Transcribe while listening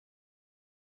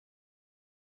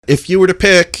If you were to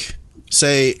pick,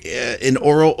 say, an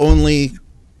oral-only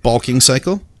bulking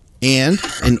cycle and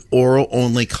an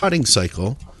oral-only cutting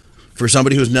cycle for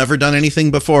somebody who's never done anything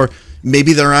before,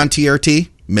 maybe they're on TRT,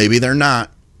 maybe they're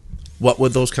not, what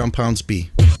would those compounds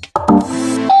be?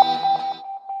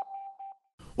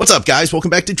 What's up, guys?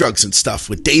 Welcome back to Drugs and Stuff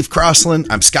with Dave Crossland.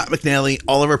 I'm Scott McNally.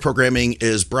 All of our programming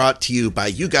is brought to you by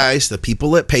you guys, the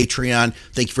people at Patreon.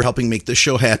 Thank you for helping make this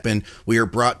show happen. We are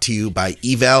brought to you by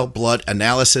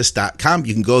evalbloodanalysis.com.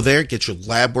 You can go there, get your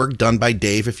lab work done by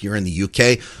Dave if you're in the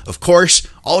UK. Of course,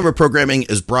 all of our programming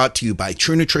is brought to you by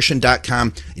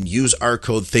TrueNutrition.com, and use our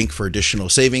code THINK for additional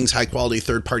savings. High-quality,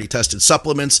 third-party tested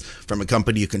supplements from a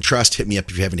company you can trust. Hit me up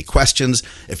if you have any questions.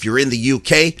 If you're in the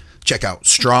UK, check out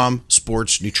Strom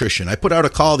Sports Nutrition. I put out a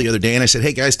call the other day and I said,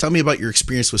 hey guys, tell me about your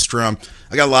experience with Strom.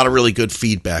 I got a lot of really good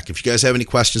feedback. If you guys have any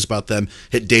questions about them,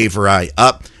 hit Dave or I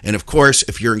up. And of course,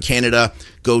 if you're in Canada,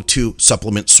 go to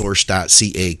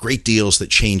supplementsource.ca. Great deals that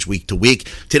change week to week.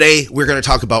 Today, we're going to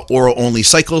talk about oral-only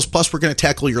cycles. Plus, we're going to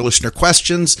tackle your listener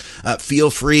questions. Feel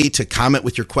free to comment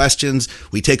with your questions.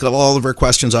 We take all of our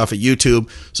questions off of YouTube,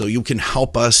 so you can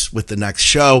help us with the next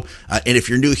show. And if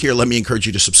you're new here, let me encourage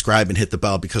you to subscribe and hit the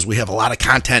bell because we have a lot of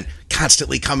content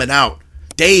constantly coming out.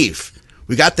 Dave,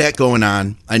 we got that going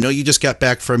on. I know you just got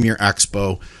back from your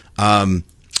expo.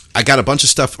 I got a bunch of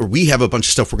stuff, or we have a bunch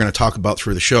of stuff we're going to talk about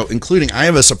through the show, including I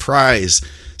have a surprise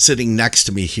sitting next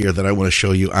to me here that I want to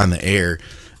show you on the air.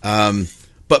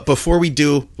 But before we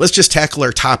do, let's just tackle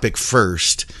our topic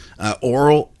first.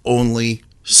 Oral-only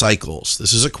cycles.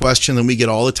 This is a question that we get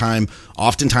all the time.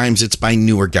 Oftentimes it's by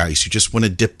newer guys who just want to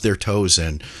dip their toes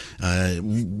in.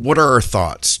 What are our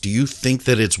thoughts? Do you think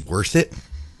that it's worth it?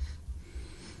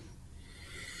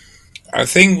 I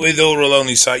think with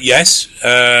oral-only cycles, yes,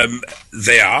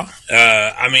 they are.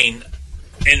 I mean,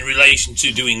 in relation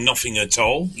to doing nothing at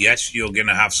all, yes, you're going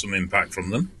to have some impact from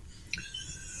them.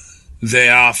 They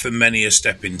are for many a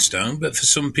stepping stone, but for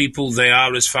some people, they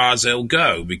are as far as they'll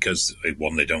go because,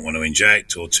 one, they don't want to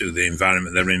inject, or two, the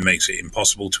environment they're in makes it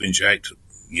impossible to inject.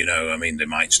 You know, I mean, they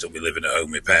might still be living at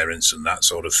home with parents and that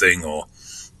sort of thing, or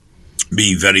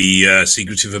be very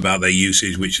secretive about their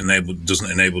usage, which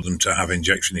doesn't enable them to have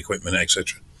injection equipment,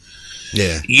 etc.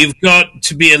 Yeah, you've got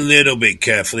to be a little bit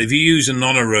careful if you use a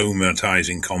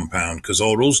non-aromatizing compound, because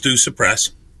orals do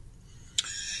suppress.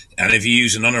 And if you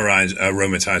use a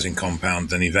non-aromatizing compound,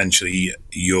 then eventually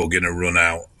you're going to run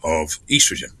out of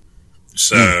estrogen.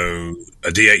 So a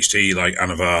DHT like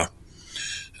Anavar,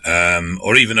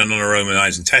 or even a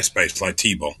non-aromatizing test-based like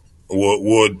T-Bol,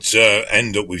 would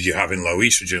end up with you having low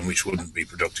estrogen, which wouldn't be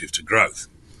productive to growth.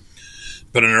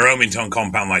 But an aromatase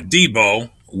compound like D-Bol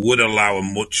would allow a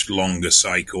much longer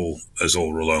cycle as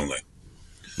oral only.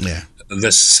 Yeah.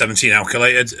 They're 17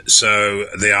 alkylated, so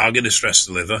they are going to stress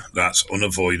the liver. That's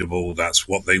unavoidable. That's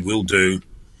what they will do.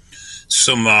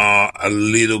 Some are a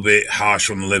little bit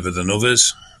harsher on the liver than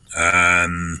others.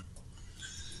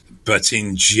 But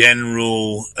in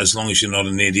general, as long as you're not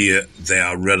an idiot, they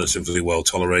are relatively well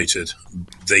tolerated.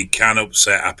 They can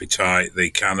upset appetite. They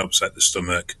can upset the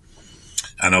stomach.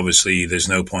 And obviously, there's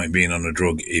no point being on a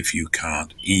drug if you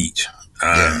can't eat.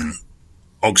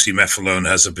 Oxymethylone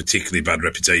has a particularly bad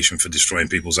reputation for destroying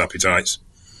people's appetites.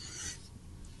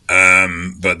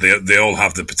 But they all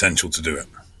have the potential to do it.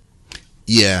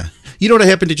 Yeah. You know what I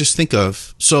happened to just think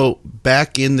of? So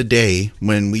back in the day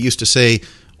when we used to say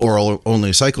oral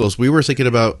only cycles, we were thinking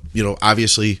about,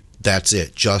 obviously that's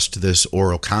it, just this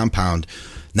oral compound.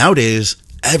 Nowadays,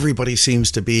 everybody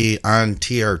seems to be on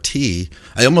TRT.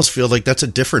 I almost feel like that's a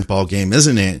different ball game,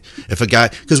 isn't it? If a guy,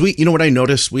 because what I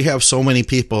noticed, we have so many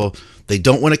people, they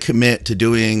don't want to commit to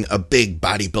doing a big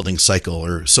bodybuilding cycle,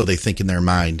 or so they think in their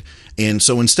mind. And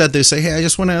so instead they say, hey, I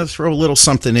just want to throw a little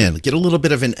something in, get a little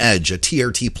bit of an edge, a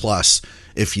TRT plus,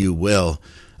 if you will.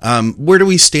 Where do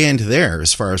we stand there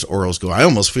as far as orals go? I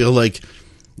almost feel like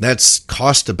that's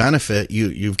cost to benefit.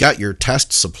 You've got your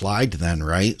test supplied then,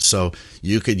 right? So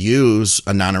you could use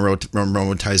a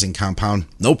non-aromatizing compound,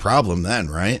 no problem then,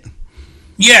 right?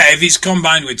 Yeah, if it's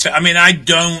combined with,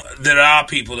 there are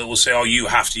people that will say, oh, you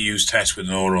have to use test with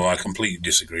an oral. I completely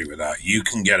disagrry with that. You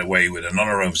can get away with a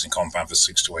non-aromatizing compound for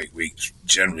 6 to 8 weeks,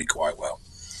 generally quite well.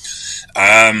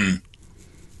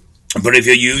 But if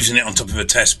you're using it on top of a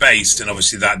test base, then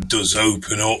obviously that does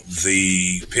open up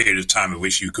the period of time at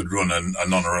which you could run a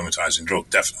non-aromatizing drug,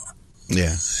 definitely.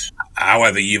 Yeah.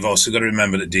 However, you've also got to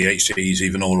remember that DHTs,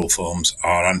 even oral forms,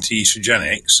 are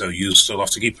anti-estrogenic, so you'll still have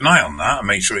to keep an eye on that and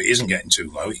make sure it isn't getting too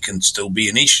low. It can still be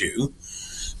an issue,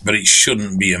 but it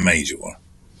shouldn't be a major one.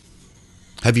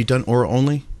 Have you done oral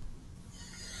only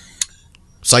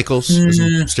cycles,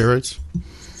 steroids?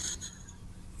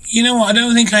 You know what? I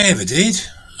don't think I ever did.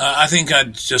 I think I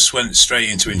just went straight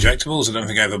into injectables. I don't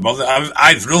think I ever bothered.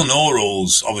 I've run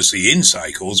orals, obviously, in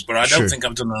cycles, but I don't think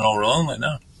I've done an oral only,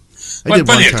 no. Well,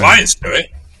 plenty of clients do it.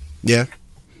 Yeah.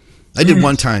 I did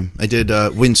one time. I did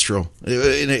Winstrol.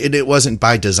 It wasn't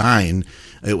by design.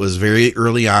 It was very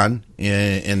early on,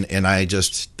 and I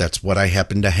just, that's what I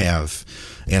happened to have.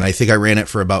 And I think I ran it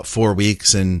for about 4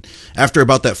 weeks. And after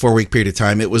about that 4 week period of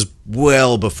time, it was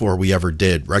well before we ever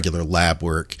did regular lab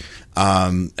work.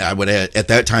 I would, at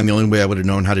that time, the only way I would have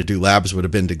known how to do labs would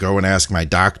have been to go and ask my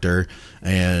doctor.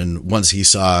 And once he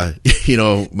saw,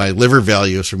 my liver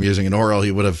values from using an oral,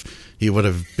 he would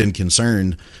have been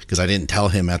concerned because I didn't tell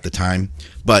him at the time.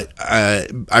 But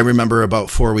I remember about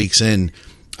 4 weeks in,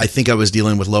 I think I was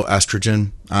dealing with low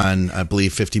estrogen on, I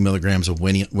believe, 50 milligrams of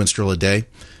Winstrol a day.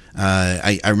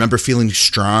 I remember feeling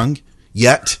strong,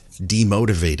 yet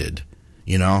demotivated,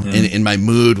 and my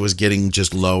mood was getting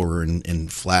just lower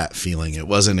and flat feeling. It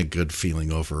wasn't a good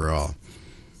feeling overall.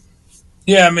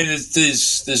 Yeah, I mean,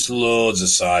 there's loads of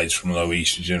sides from low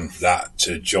estrogen, that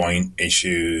to joint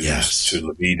issues, to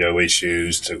libido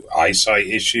issues, to eyesight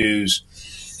issues.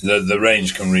 The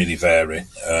range can really vary,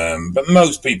 but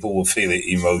most people will feel it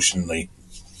emotionally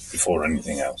before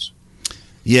anything else.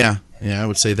 Yeah, I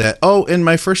would say that. Oh, and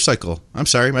my first cycle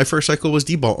was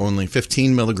D-ball only,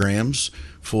 15 milligrams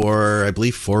for, I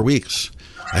believe, 4 weeks.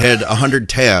 I had 100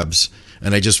 tabs.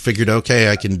 And I just figured,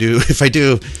 okay, I can do, if I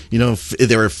do,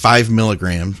 there were 5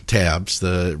 milligram tabs,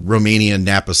 the Romanian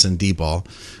Naposin D-ball.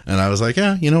 And I was like,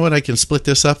 yeah, you know what, I can split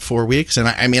this up 4 weeks. And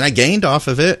I gained off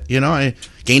of it. I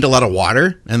gained a lot of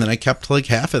water, and then I kept like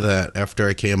half of that after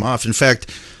I came off. In fact,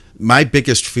 my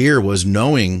biggest fear was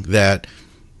knowing that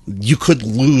you could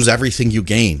lose everything you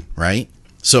gain, right?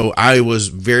 So I was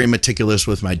very meticulous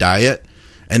with my diet,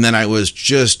 and then I was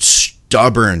just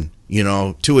stubborn,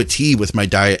 to a T with my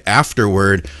diet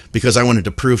afterward, because I wanted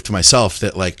to prove to myself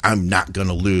that I'm not going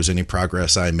to lose any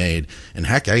progress I made. And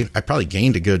heck, I probably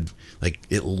gained a good,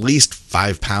 at least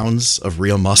 5 pounds of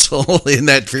real muscle in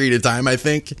that period of time, I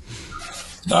think.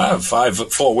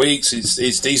 4 weeks,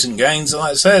 it's decent gains. And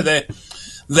like I said,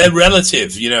 they're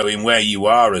relative, in where you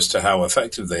are as to how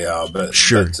effective they are. But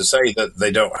to say that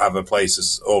they don't have a place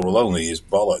as oral only is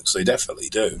bollocks. They definitely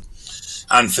do.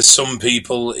 And for some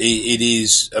people, it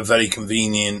is a very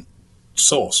convenient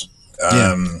source.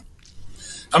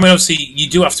 Obviously, you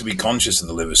do have to be conscious of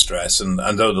the liver stress. And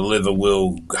though the liver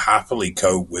will happily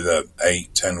cope with a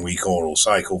 8-10 week oral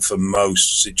cycle for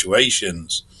most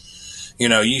situations,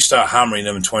 you start hammering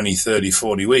them 20, 30,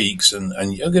 40 weeks,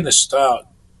 and you're going to start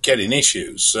getting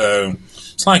issues. So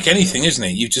it's like anything, isn't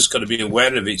it? You've just got to be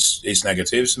aware of its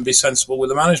negatives and be sensible with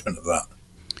the management of that.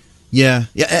 Yeah,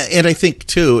 and I think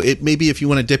too, it maybe if you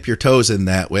want to dip your toes in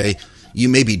that way, you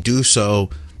maybe do so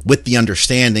with the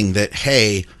understanding that,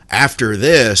 hey, after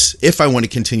this, if I want to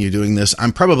continue doing this,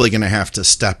 I'm probably going to have to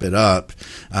step it up.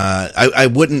 I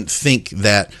wouldn't think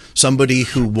that somebody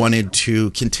who wanted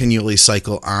to continually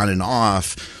cycle on and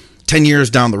off 10 years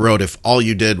down the road, if all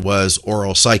you did was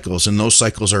oral cycles, and those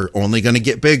cycles are only going to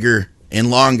get bigger and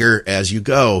longer as you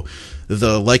go,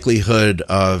 the likelihood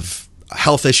of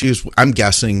health issues, I'm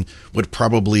guessing, would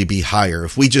probably be higher.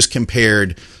 If we just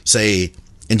compared, say,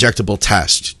 injectable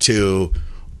test to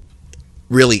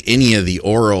really any of the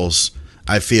orals,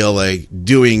 I feel like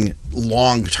doing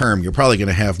long term, you're probably going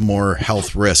to have more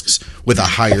health risks with a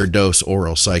higher dose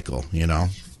oral cycle,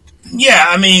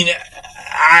 Yeah,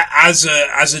 as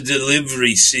a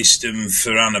delivery system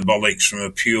for anabolics from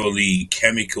a purely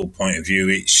chemical point of view,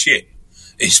 it's shit.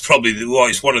 It's probably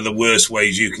it's one of the worst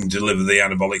ways you can deliver the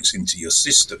anabolics into your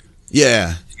system.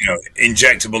 Yeah.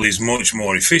 Injectable is much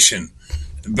more efficient,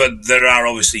 but there are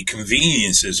obviously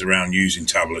conveniences around using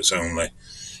tablets only,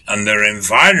 and there are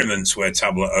environments where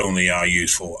tablet only are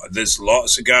useful. There's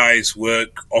lots of guys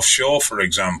work offshore, for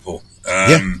example,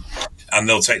 and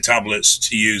they'll take tablets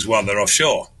to use while they're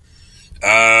offshore.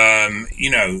 And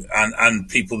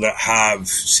people that have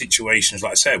situations,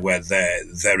 like I said, where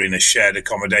they're in a shared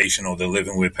accommodation, or they're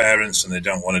living with parents and they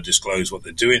don't want to disclose what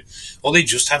they're doing, or they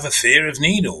just have a fear of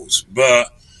needles.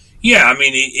 But yeah,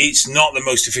 it's not the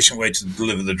most efficient way to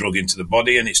deliver the drug into the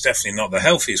body, and it's definitely not the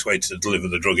healthiest way to deliver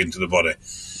the drug into the body.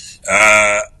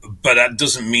 But that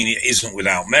doesn't mean it isn't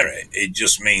without merit. It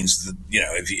just means that,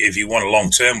 if you want a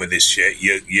long term with this shit,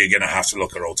 you're going to have to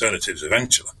look at alternatives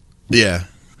eventually. Yeah.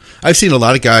 I've seen a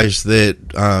lot of guys that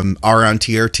are on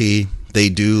TRT. They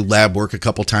do lab work a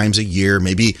couple times a year,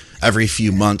 maybe every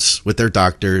few months with their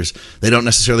doctors. They don't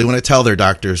necessarily want to tell their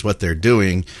doctors what they're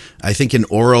doing. I think an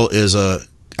oral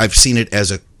I've seen it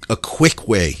as a quick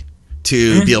way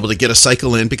to be able to get a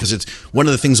cycle in, because it's one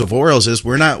of the things of orals is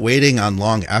we're not waiting on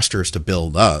long esters to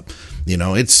build up.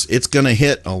 It's going to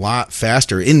hit a lot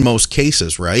faster in most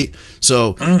cases, right?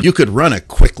 So you could run a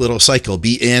quick little cycle,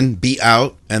 be in, be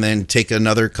out, and then take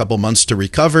another couple months to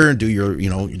recover, do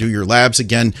your labs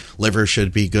again. Liver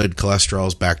should be good,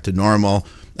 cholesterol's back to normal,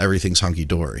 everything's hunky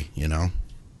dory.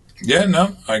 Yeah,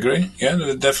 no, I agree. Yeah,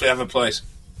 they definitely have a place.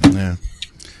 Yeah.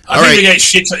 I think they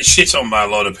get shit on by a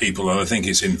lot of people, and I think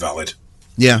it's invalid.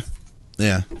 Yeah.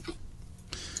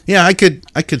 I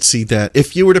could see that.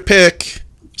 If you were to pick,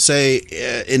 say,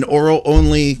 an oral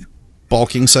only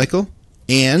bulking cycle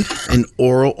and an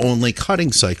oral only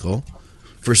cutting cycle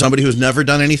for somebody who's never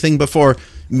done anything before,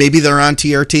 maybe they're on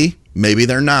TRT, maybe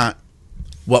they're not.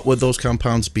 What would those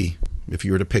compounds be if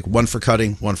you were to pick one for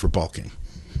cutting, one for bulking?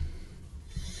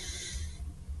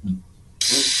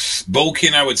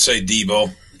 Bulking, I would say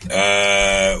Debo,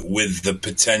 with the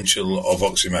potential of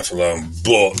oxymethylone,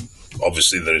 but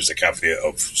obviously there is the caveat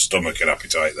of stomach and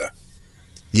appetite there.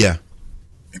 Yeah.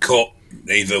 Cut,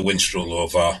 either Winstrol or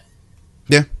VAR.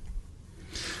 Yeah.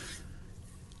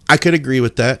 I could agree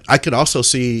with that. I could also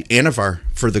see Anavar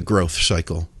for the growth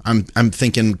cycle. I'm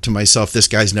thinking to myself, this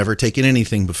guy's never taken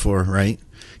anything before, right?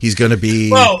 He's going to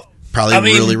be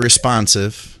really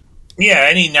responsive. Yeah,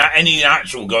 any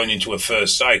natural going into a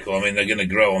first cycle, they're going to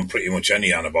grow on pretty much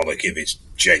any anabolic if it's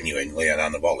genuinely an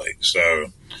anabolic. So,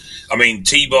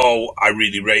 T-Bol I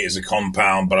really rate as a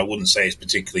compound, but I wouldn't say it's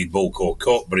particularly bulk or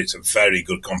cut, but it's a very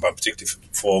good compound, particularly for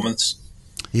performance.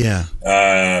 Yeah.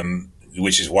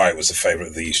 Which is why it was the favourite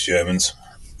of the East Germans.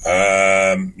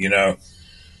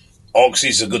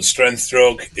 Oxy's a good strength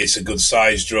drug. It's a good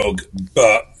size drug,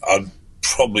 but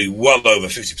probably well over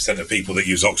 50% of people that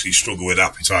use Oxy struggle with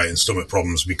appetite and stomach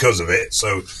problems because of it.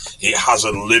 So it has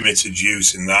a limited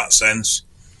use in that sense.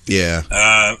 Yeah.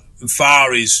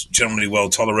 VAR is generally well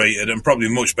tolerated and probably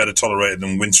much better tolerated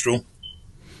than Winstrol.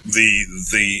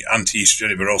 The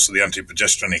anti-estrogenic, but also the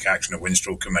anti-progesteronic action of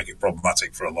Winstrol can make it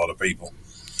problematic for a lot of people.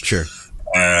 Sure.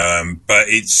 But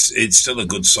it's still a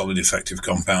good, solid, effective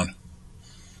compound.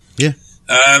 Yeah.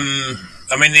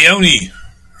 The only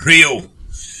real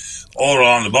oral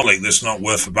anabolic that's not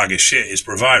worth a bag of shit is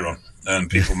Proviron. And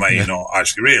people may not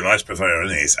actually realise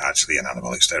Proviron is actually an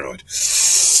anabolic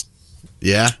steroid.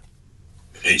 Yeah.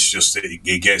 It's just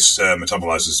it gets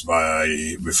metabolized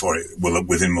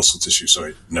within muscle tissue, so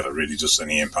it never really does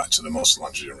any impact to the muscle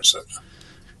androgen receptor.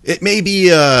 It may be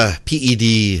a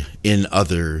PED in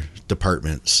other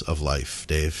departments of life,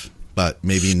 Dave, but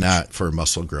maybe not for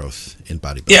muscle growth in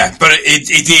bodybuilding. Yeah, but it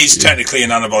is technically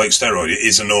an anabolic steroid. It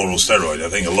is an oral steroid. I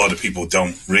think a lot of people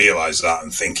don't realize that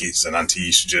and think it's an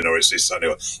anti-estrogen or it's this.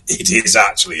 It is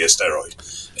actually a steroid.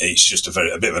 It's just a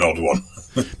bit of an odd one.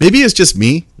 Maybe it's just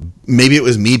me. Maybe it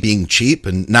was me being cheap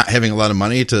and not having a lot of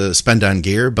money to spend on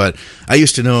gear, but I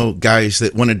used to know guys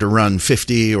that wanted to run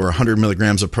 50 or 100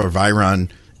 milligrams of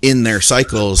Proviron in their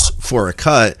cycles for a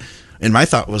cut. And my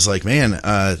thought was like, man,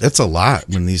 that's a lot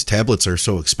when these tablets are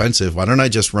so expensive. Why don't I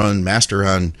just run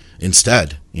Masteron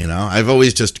instead? I've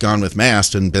always just gone with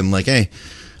Mast and been like, hey,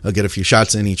 I'll get a few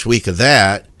shots in each week of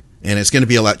that. And it's going to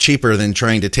be a lot cheaper than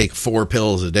trying to take 4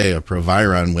 pills a day of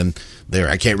Proviron when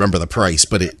I can't remember the price,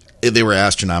 but they were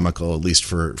astronomical, at least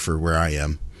for where I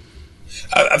am.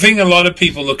 I think a lot of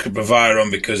people look at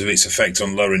Proviron because of its effect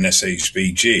on lowering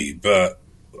SHBG, but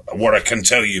what I can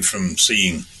tell you from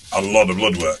seeing a lot of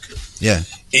blood work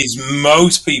is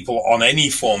most people on any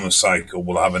form of cycle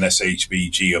will have an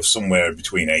SHBG of somewhere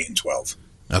between 8 and 12.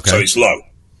 Okay. So it's low.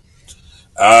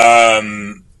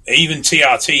 Even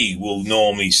TRT will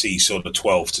normally see sort of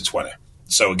 12 to 20.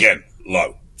 So again,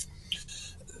 low.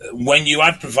 When you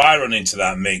add Proviron into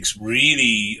that mix,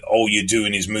 really all you're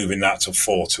doing is moving that to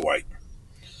 4 to 8.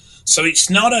 So it's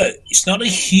not a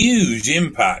huge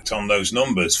impact on those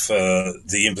numbers for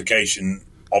the implication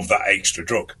of that extra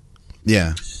drug.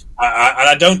 Yeah. And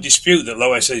I don't dispute that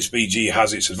low SHBG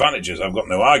has its advantages. I've got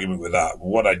no argument with that.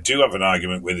 What I do have an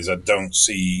argument with is I don't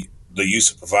see the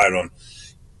use of Proviron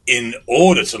in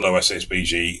order to low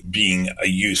SHBG being a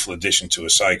useful addition to a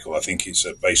cycle. I think it's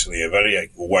basically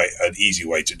an easy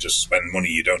way to just spend money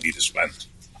you don't need to spend.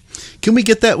 Can we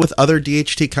get that with other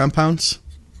DHT compounds?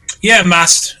 Yeah,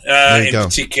 Mast in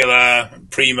particular,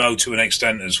 Primo to an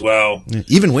extent as well. Yeah,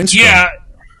 even Winstrol.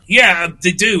 Yeah,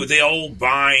 they do. They all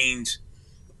bind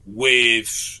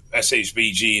with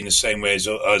SHBG in the same way as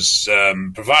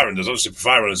Proviron does. Obviously,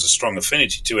 Proviron has a strong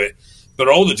affinity to it, but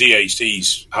all the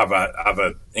DHTs have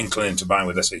a inclination to bind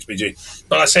with SHBG.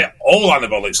 But I say all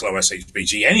anabolics low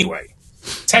SHBG anyway.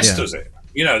 Test does it.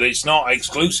 It's not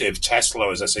exclusive. Test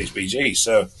lowers SHBG.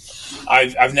 So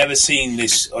I've never seen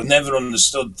this. I've never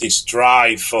understood this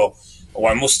drive for oh,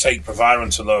 I must take Proviron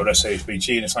to lower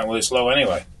SHBG, and it's like, well, it's low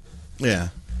anyway. Yeah.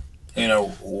 You know,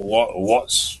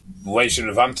 where's your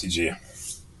advantage here?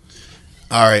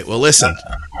 All right. Well, listen,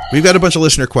 we've got a bunch of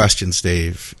listener questions,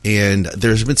 Dave, and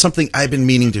there's been something I've been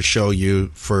meaning to show you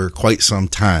for quite some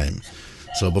time.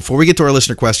 So before we get to our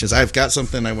listener questions, I've got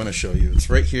something I want to show you. It's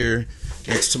right here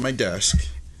next to my desk.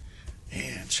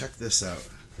 And check this out.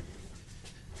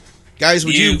 Guys,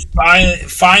 would you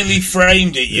finally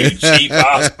framed it, you cheap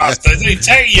ass bastard? Did it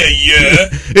take you a year?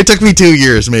 It took me 2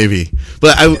 years, maybe.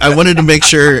 But I wanted to make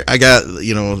sure I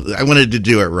wanted to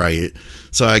do it right.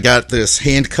 So I got this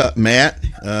hand-cut mat,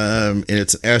 and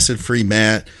it's an acid-free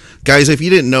mat. Guys, if you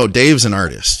didn't know, Dave's an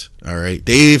artist, all right?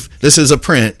 Dave, this is a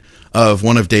print of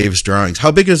one of Dave's drawings.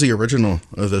 How big is the original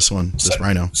of this one, this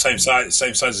rhino? Same size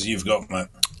as you've got, mate.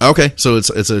 Okay, so it's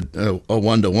a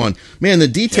 1-to-1. Man, the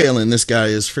detail in this guy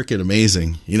is freaking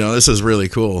amazing. You know, this is really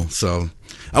cool. So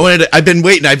I've been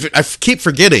waiting. I keep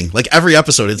forgetting. Like every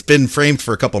episode, it's been framed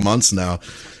for a couple months now.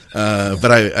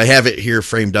 But I have it here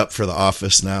framed up for the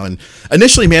office now. And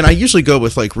initially, man, I usually go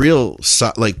with like real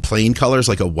like plain colors,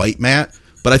 like a white mat.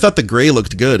 But I thought the gray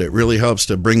looked good. It really helps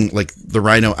to bring like the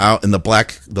rhino out, and the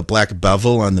black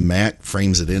bevel on the mat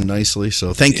frames it in nicely.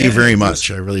 So thank you very much.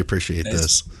 I really appreciate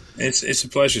this. It's a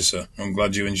pleasure, sir. I'm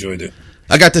glad you enjoyed it.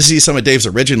 I got to see some of Dave's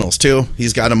originals too.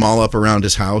 He's got them all up around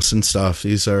his house and stuff.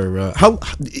 These are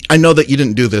I know that you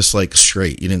didn't do this like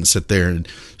straight. You didn't sit there and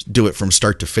do it from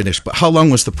start to finish. But how long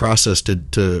was the process to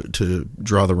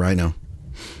draw the rhino?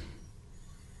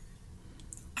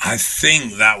 I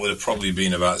think that would have probably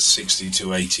been about 60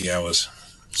 to 80 hours.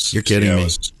 You're kidding me.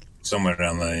 Somewhere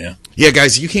around there, yeah. Yeah,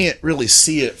 guys, you can't really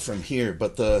see it from here,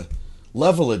 but the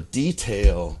level of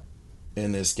detail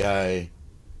in this guy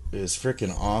is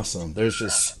freaking awesome.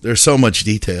 There's so much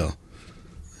detail.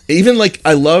 Even like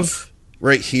I love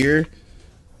right here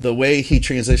the way he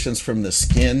transitions from the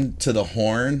skin to the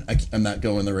horn. I'm not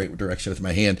going the right direction with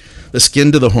my hand. The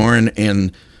skin to the horn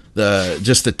and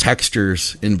the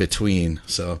textures in between.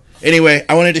 So anyway,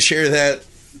 I wanted to share that.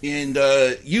 And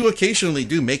you occasionally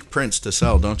do make prints to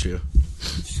sell, don't you?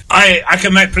 I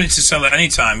can make prints to sell at any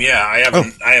time. Yeah, I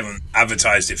haven't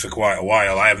advertised it for quite a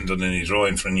while. I haven't done any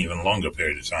drawing for an even longer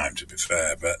period of time, to be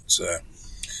fair. But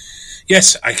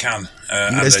yes, I can.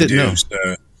 You guys didn't know.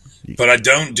 So, but I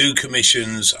don't do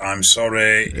commissions. I'm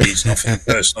sorry, it's nothing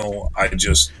personal. I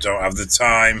just don't have the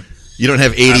time. You don't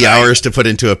have 80 hours to put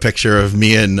into a picture of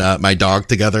me and my dog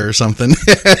together or something?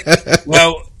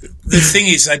 Well, the thing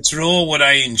is, I draw what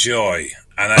I enjoy,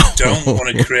 and I don't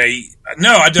want to create...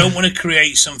 No, I don't want to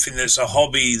create something that's a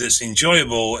hobby that's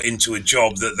enjoyable into a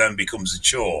job that then becomes a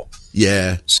chore.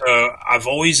 Yeah. So I've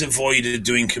always avoided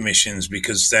doing commissions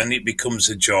because then it becomes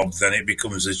a job, then it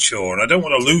becomes a chore. And I don't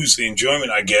want to lose the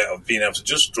enjoyment I get of being able to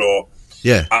just draw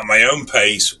at my own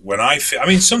pace when I feel... I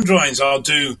mean, some drawings I'll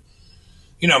do...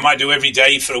 You know, I might do every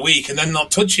day for a week and then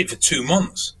not touch it for 2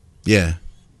 months. Yeah.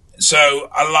 So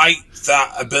I like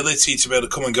that ability to be able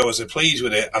to come and go as I please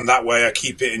with it, and that way I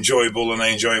keep it enjoyable and I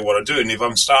enjoy what I do. And if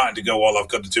I'm starting to go, well, I've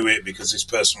got to do it because this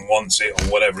person wants it or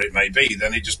whatever it may be,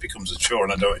 then it just becomes a chore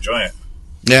and I don't enjoy it.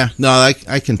 Yeah, no,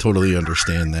 I can totally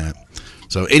understand that.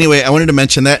 So anyway, I wanted to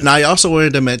mention that, and I also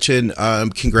wanted to mention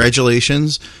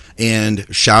congratulations and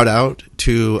shout out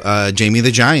to Jamie the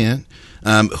Giant.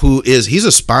 He's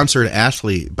a sponsored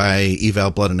athlete by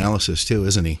Eval Blood Analysis too,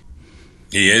 isn't he?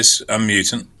 He is a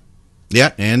mutant.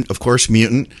 Yeah, and of course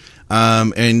mutant.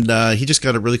 And he just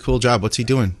got a really cool job. What's he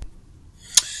doing?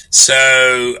 So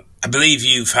I believe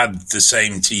you've had the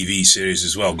same TV series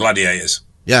as well, Gladiators.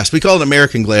 Yes, we call it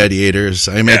American Gladiators.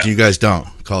 I imagine you guys don't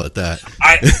call it that.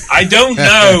 I don't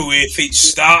know if it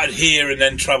started here and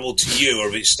then traveled to you, or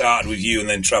if it started with you and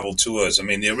then traveled to us. I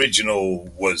mean, the original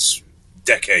was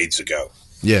decades ago.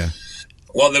 Yeah.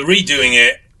 Well, they're redoing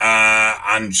it,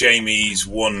 and Jamie's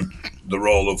won the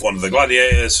role of one of the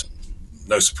gladiators.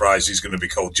 No surprise, he's going to be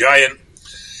called Giant.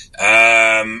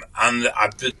 And I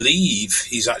believe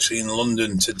he's actually in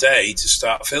London today to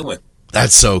start filming.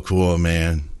 That's so cool,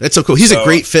 man. That's so cool. He's a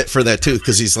great fit for that too,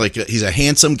 because he's a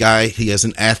handsome guy. He has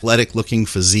an athletic-looking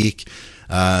physique.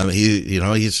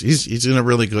 He's in a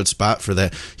really good spot for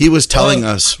that. He was telling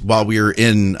us while we were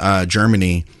in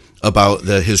Germany about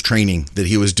his training, that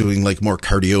he was doing like more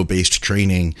cardio-based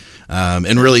training,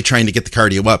 and really trying to get the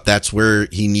cardio up. That's where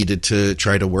he needed to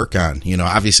try to work on. You know,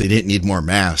 obviously he didn't need more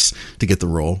mass to get the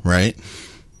role, right?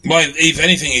 Well, if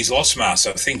anything, he's lost mass.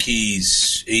 I think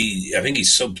he's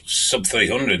sub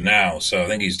 300 now, so I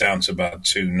think he's down to about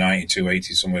 290,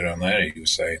 280, somewhere around there. He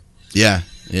was saying. Yeah.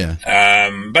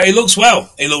 But he looks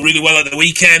well. He looked really well at the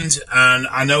weekend, and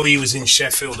I know he was in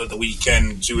Sheffield at the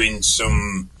weekend doing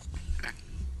some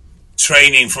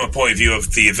training from a point of view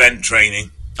of the event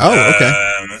training. Oh,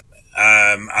 okay.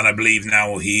 And I believe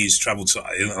now he's travelled to,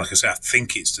 like I said, I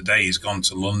think it's today, he's gone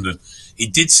to London. He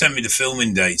did send me the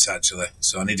filming dates, actually,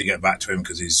 so I need to get back to him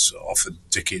because he's offered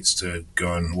tickets to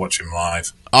go and watch him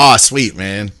live. Oh, sweet,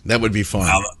 man. That would be fun.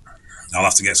 I'll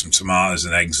have to get some tomatoes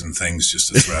and eggs and things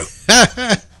just to throw.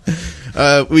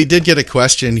 We did get a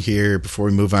question here before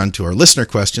we move on to our listener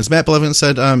questions. Matt Blevin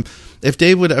said, if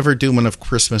Dave would ever do one of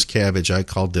Christmas Cabbage, I'd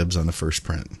call dibs on the first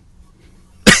print.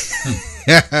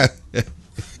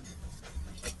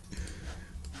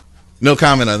 No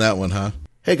comment on that one, huh?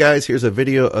 Hey guys, here's a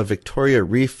video of Victoria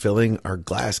refilling our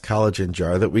glass collagen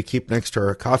jar that we keep next to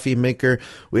our coffee maker.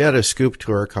 We add a scoop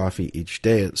to our coffee each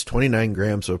day. It's 29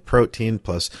 grams of protein,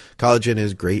 plus collagen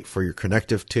is great for your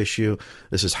connective tissue.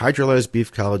 This is hydrolyzed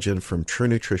beef collagen from True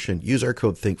Nutrition. Use our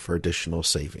code THINK for additional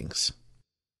savings.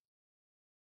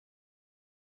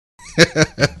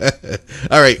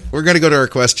 All right, we're going to go to our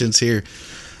questions here.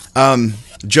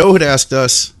 Joe had asked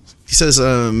us, he says,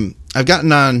 I've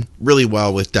gotten on really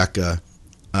well with DECA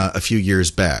a few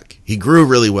years back. He grew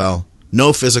really well,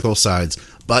 no physical sides,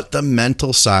 but the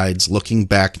mental sides, looking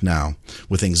back now,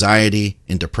 with anxiety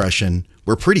and depression,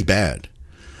 were pretty bad.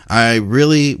 I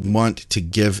really want to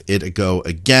give it a go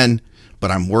again,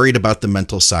 but I'm worried about the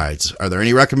mental sides. Are there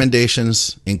any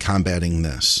recommendations in combating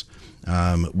this?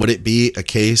 Would it be a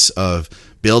case of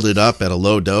build it up at a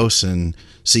low dose and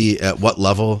see at what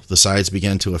level the sides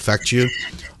begin to affect you?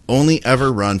 Only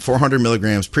ever run 400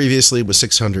 milligrams previously with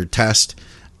 600 test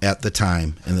at the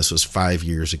time, and this was 5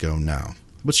 years ago now.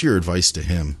 What's your advice to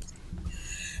him?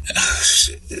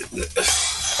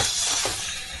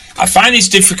 I find it's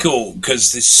difficult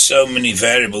because there's so many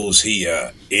variables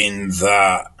here in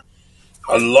that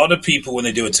a lot of people, when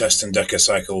they do a test and DECA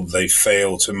cycle, they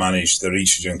fail to manage their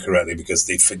estrogen correctly because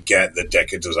they forget that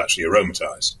DECA does actually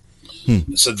aromatize.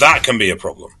 So that can be a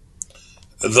problem.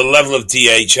 The level of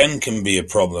DHN can be a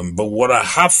problem, but what I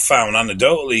have found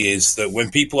anecdotally is that when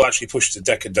people actually push the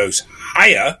DECA dose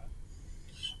higher,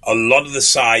 a lot of the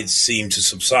sides seem to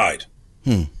subside.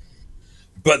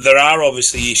 But there are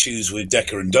obviously issues with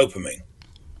DECA and dopamine.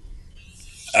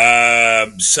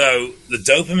 So the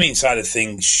dopamine side of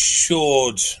things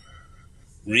should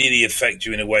really affect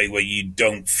you in a way where you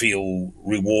don't feel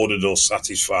rewarded or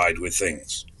satisfied with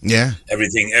things. Yeah.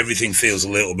 Everything feels a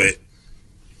little bit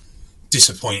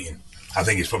disappointing, I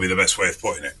think is probably the best way of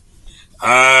putting it.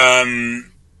 I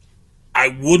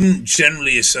wouldn't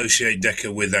generally associate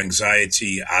DECA with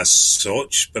anxiety as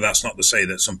such, but that's not to say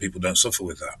that some people don't suffer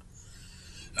with that.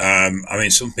 I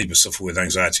mean, some people suffer with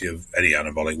anxiety of any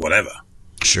anabolic, whatever.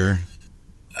 Sure.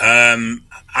 I'm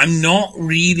not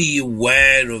really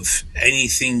aware of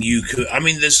anything you could... I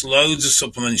mean, there's loads of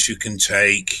supplements you can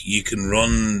take. You can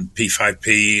run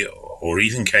P5P or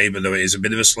even K, but though it is a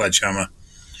bit of a sledgehammer.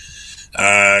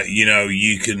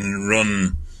 You can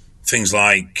run things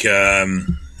like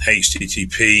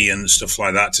HTTP and stuff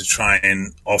like that to try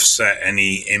and offset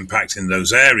any impact in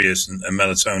those areas and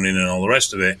melatonin and all the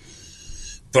rest of it.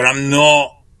 But I'm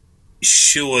not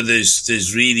sure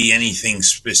there's really anything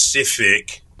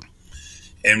specific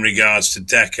in regards to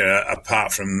DECA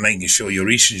apart from making sure your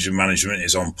estrogen management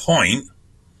is on point.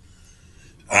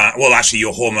 Well, actually,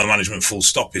 your hormone management full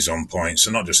stop is on point.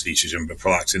 So not just estrogen, but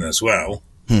prolactin as well.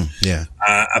 Yeah.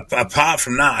 Apart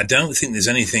from that, I don't think there's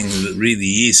anything that really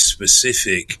is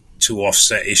specific to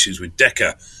offset issues with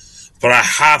DECA. But I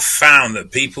have found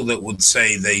that people that would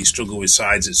say they struggle with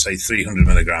sides at, say, 300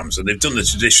 milligrams, and they've done the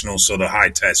traditional sort of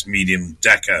high-test, medium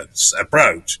DECA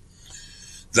approach,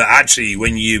 that actually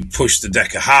when you push the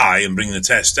DECA high and bring the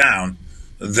test down,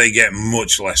 they get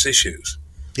much less issues.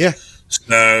 Yeah.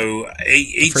 So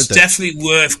it's definitely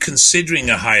worth considering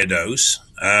a higher dose.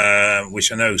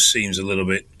 Which I know seems a little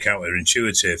bit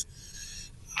counterintuitive.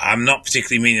 I'm not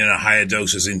particularly meaning a higher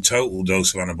dose as in total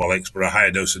dose of anabolics, but a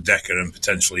higher dose of DECA and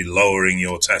potentially lowering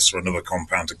your test for another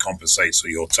compound to compensate so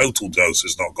your total dose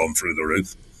has not gone through the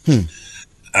roof.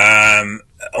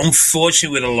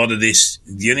 Unfortunately, with a lot of this,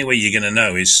 the only way you're going to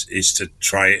know is to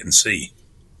try it and see.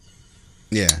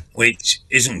 Yeah. Which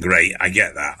isn't great, I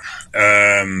get that.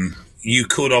 You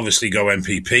could obviously go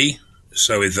MPP.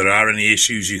 So if there are any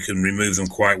issues, you can remove them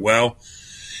quite well.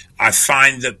 I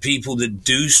find that people that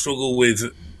do struggle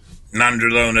with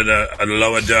nandrolone at a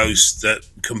lower dose, that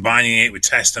combining it with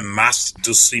test and mast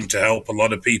does seem to help a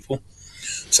lot of people.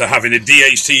 So having a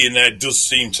DHT in there does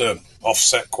seem to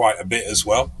offset quite a bit as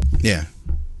well. Yeah.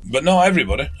 But not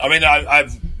everybody. I mean,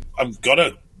 I've got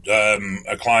a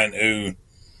client who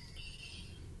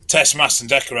test mast and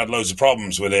DECA had loads of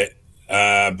problems with it.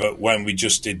 But when we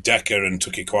just did DECA and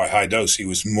took it quite high dose, he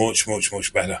was much, much,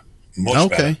 much better. Much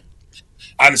better.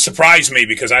 And it surprised me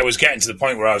because I was getting to the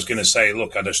point where I was going to say,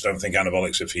 look, I just don't think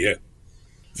anabolics are for you.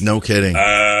 No kidding.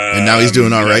 And now he's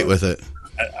doing all right with it.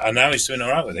 And now he's doing all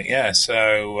right with it, yeah.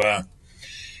 So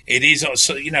it is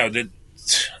also,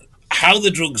 how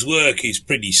the drugs work is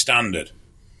pretty standard.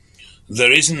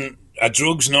 There isn't, a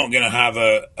drug's not going to have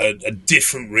a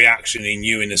different reaction in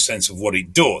you in the sense of what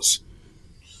it does.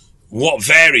 What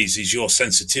varies is your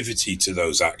sensitivity to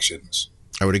those actions.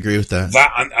 I would agree with that.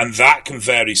 And that can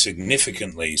vary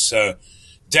significantly. So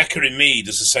Deca in me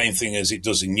does the same thing as it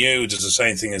does in you, does the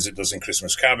same thing as it does in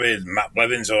Christmas Cabbage, Matt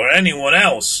Blevins, or anyone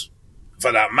else,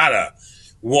 for that matter.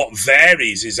 What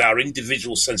varies is our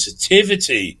individual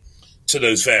sensitivity to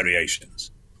those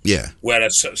variations. Yeah.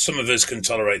 Whereas some of us can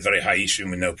tolerate very high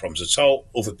estrogen with no problems at all,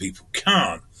 other people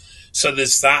can't. So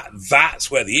there's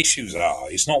that's where the issues are.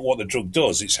 It's not what the drug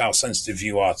does, it's how sensitive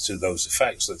you are to those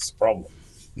effects that's the problem.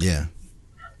 Yeah.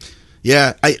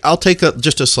 Yeah, I'll take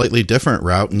just a slightly different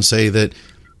route and say that,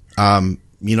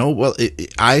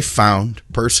 I found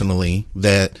personally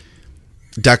that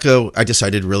Deca, I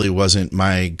decided really wasn't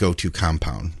my go-to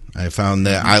compound. I found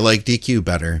that I like DQ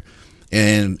better.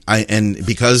 And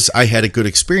because I had a good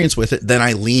experience with it, then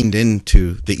I leaned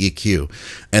into the EQ.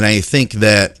 And I think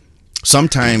that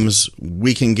sometimes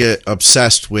we can get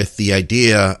obsessed with the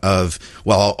idea of,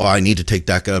 well, I need to take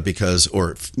Deca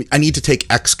or I need to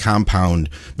take X compound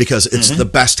because it's the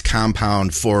best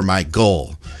compound for my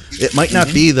goal. It might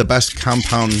not be the best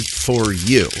compound for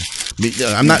you.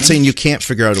 I'm not saying you can't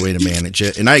figure out a way to manage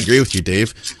it. And I agree with you,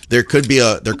 Dave. There could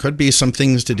be some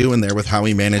things to do in there with how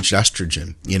he managed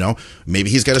estrogen. Maybe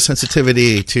he's got a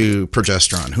sensitivity to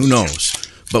progesterone. Who knows?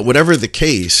 But whatever the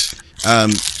case,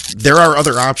 there are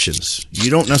other options. You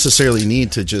don't necessarily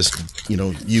need to just,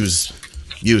 use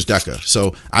Deca.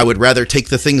 So I would rather take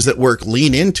the things that work,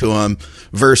 lean into them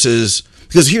because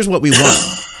here's what we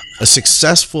want. A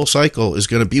successful cycle is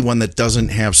going to be one that doesn't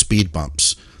have speed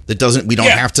bumps. We don't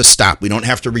have to stop. We don't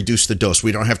have to reduce the dose.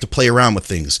 We don't have to play around with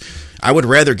things. I would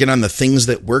rather get on the things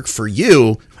that work for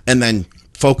you and then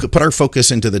put our focus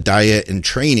into the diet and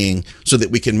training so that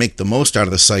we can make the most out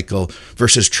of the cycle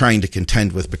versus trying to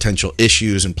contend with potential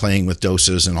issues and playing with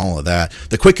doses and all of that.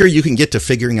 The quicker you can get to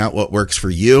figuring out what works for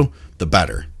you, the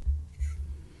better.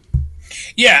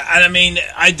 Yeah, and I mean,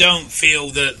 I don't feel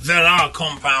that there are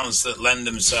compounds that lend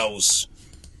themselves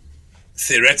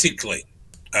theoretically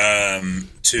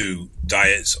to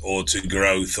diets or to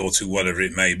growth or to whatever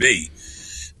it may be.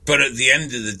 But at the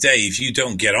end of the day, if you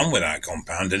don't get on with that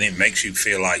compound and it makes you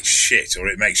feel like shit or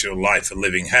it makes your life a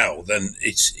living hell, then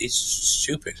it's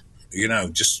stupid.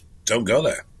 Just don't go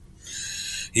there.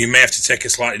 You may have to take a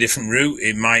slightly different route.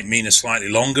 It might mean a slightly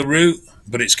longer route,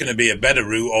 but it's going to be a better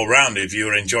route all round if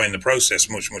you're enjoying the process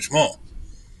much, much more.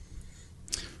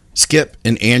 Skip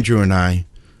and Andrew and I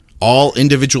all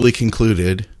individually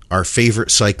concluded our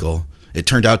favorite cycle. It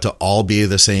turned out to all be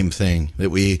the same thing, that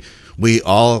we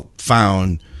all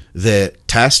found that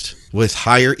test with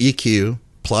higher EQ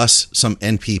plus some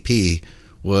NPP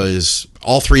was,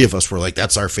 all three of us were like,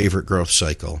 that's our favorite growth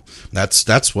cycle.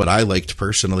 That's what I liked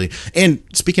personally. And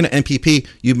speaking of NPP,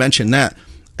 you mentioned that.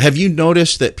 Have you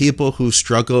noticed that people who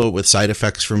struggle with side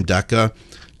effects from Deca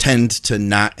tend to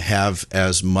not have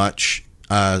as much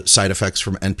side effects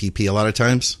from NPP a lot of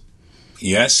times?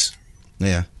 Yes.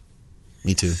 Yeah,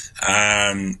 me too.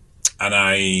 And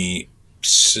I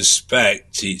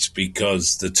suspect it's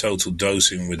because the total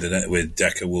dosing with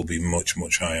Deca will be much,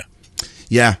 much higher.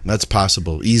 Yeah, that's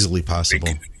possible. Easily possible.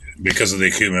 Because of the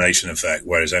accumulation effect,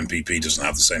 whereas MPP doesn't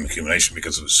have the same accumulation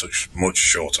because of such much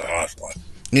shorter half-life.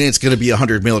 And it's going to be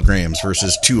 100 milligrams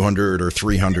versus 200 or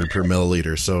 300 per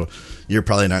milliliter, so you're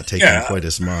probably not taking quite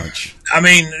as much. I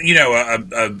mean,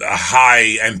 a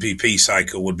high MPP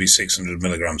cycle would be 600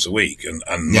 milligrams a week, and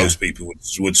most people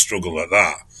would struggle at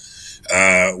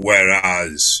that.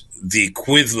 Whereas the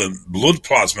equivalent blood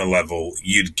plasma level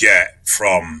you'd get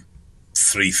from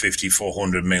 350,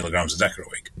 400 milligrams of Deca a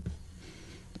week.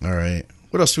 All right.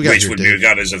 What else do we got Which here, would Dave? be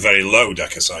regarded as a very low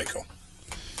Deca cycle.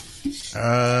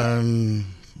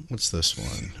 What's this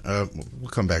one? We'll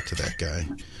come back to that guy.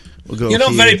 We'll go. You're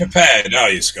not very prepared, are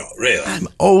you, Scott? Really? I'm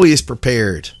always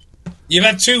prepared. You've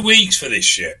had 2 weeks for this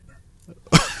shit.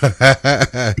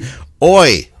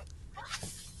 Oi!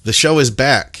 The show is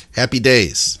back. Happy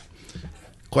days.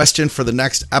 Question for the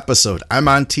next episode. I'm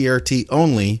on TRT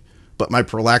only, but my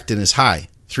prolactin is high,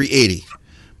 380.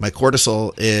 My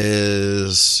cortisol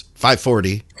is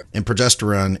 540, and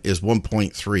progesterone is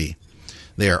 1.3.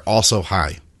 They are also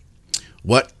high.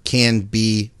 What can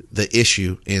be the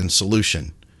issue and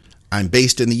solution? I'm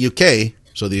based in the UK,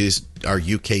 So these are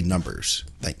UK numbers.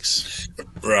 Thanks.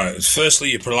 Right. Firstly,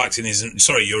 your prolactin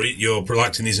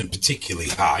isn't particularly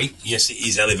high. Yes, it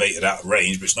is elevated out of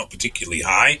range, but it's not particularly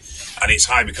high, and it's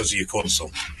high because of your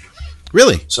cortisol.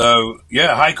 Really? So,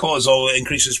 yeah, high cortisol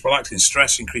increases prolactin.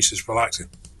 Stress increases prolactin.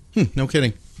 No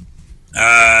kidding.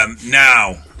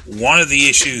 Now, one of the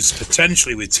issues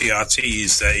potentially with TRT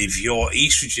is that if your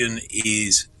estrogen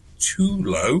is too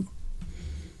low,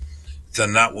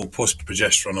 then that will push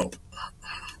progesterone up,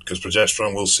 because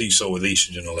progesterone will seesaw with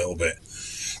estrogen a little bit.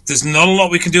 There's not a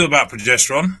lot we can do about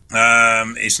progesterone.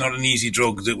 It's not an easy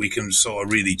drug that we can sort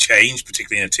of really change,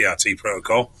 particularly in a TRT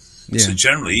protocol. Yeah. So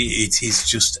generally, it is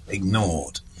just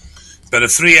ignored. But a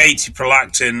 380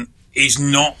 prolactin is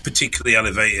not particularly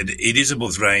elevated. It is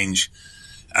above range,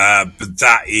 but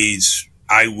that is,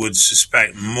 I would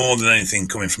suspect, more than anything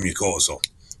coming from your cortisol.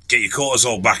 Get your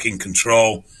cortisol back in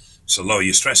control, so lower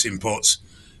your stress inputs,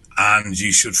 and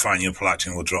you should find your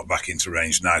prolactin will drop back into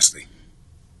range nicely.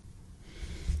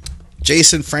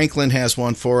 Jason Franklin has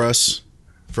one for us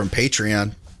from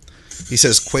Patreon. He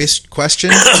says,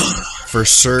 question for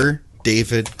Sir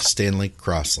David Stanley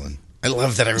Crossland. I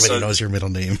love that everybody knows your middle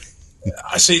name.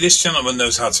 I see this gentleman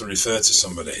knows how to refer to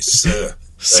somebody. Sir.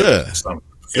 Sir.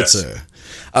 Yes. Sir.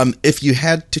 If you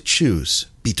had to choose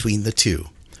between the two,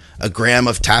 a gram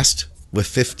of test with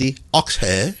 50 ox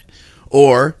hair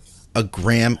or a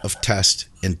gram of test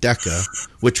in Deca,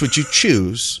 which would you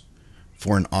choose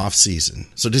for an off season?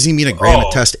 So does he mean a gram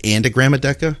of test and a gram of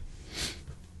Deca?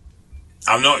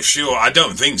 I'm not sure. I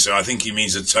don't think so. I think he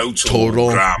means a total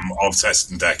gram of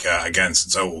test and Deca against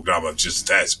a total gram of just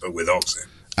test, but with oxy.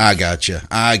 I gotcha.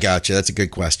 That's a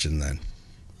good question then.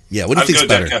 Yeah, what do you think's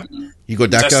better? Deca. You go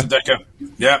Deca? Test and Deca.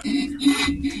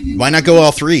 Yeah. Why not go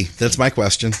all three? That's my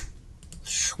question.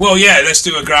 Well, yeah, let's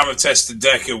do a gram of test and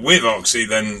Deca with oxy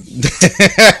then.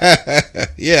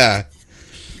 Yeah.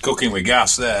 Cooking with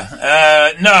gas there.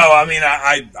 No, I mean,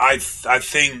 I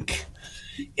think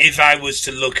if I was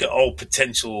to look at all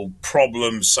potential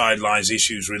problems, sidelines,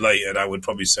 issues related, I would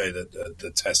probably say that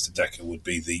the test and Deca would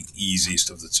be the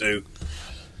easiest of the two.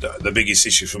 The biggest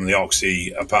issue from the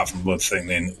oxy, apart from blood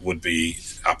thickening, would be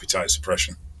appetite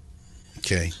suppression.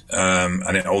 Okay.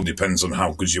 And it all depends on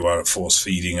how good you are at force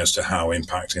feeding as to how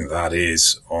impacting that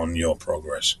is on your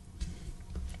progress.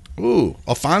 Ooh,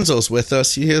 Alfonso's with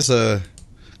us. He has a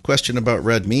question about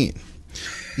red meat.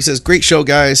 He says, great show,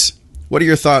 guys. What are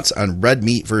your thoughts on red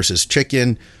meat versus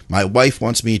chicken? My wife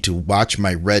wants me to watch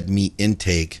my red meat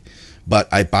intake,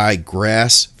 but I buy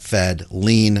grass-fed,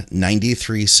 lean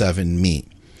 93.7 meat.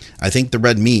 I think the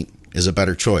red meat is a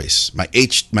better choice. My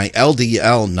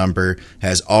LDL number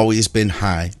has always been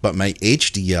high, but my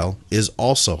HDL is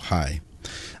also high.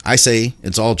 I say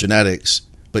it's all genetics,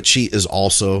 but she is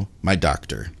also my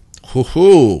doctor.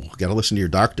 Hoo-hoo. Got to listen to your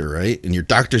doctor, right? And your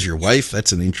doctor's your wife?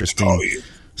 That's an interesting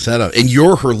setup. And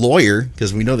you're her lawyer,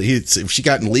 because we know that if she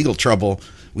got in legal trouble,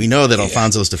 we know that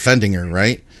Alfonso's defending her,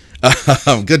 right?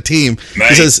 Good team. Mate,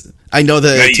 he says, I know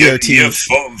the TRT. You're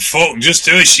folk, just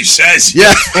do as she says.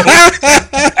 Yeah.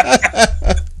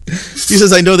 He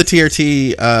says, I know the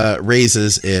TRT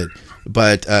raises it,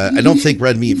 but I don't think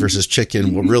red meat versus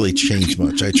chicken will really change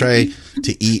much. I try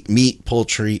to eat meat,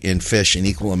 poultry, and fish in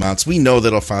equal amounts. We know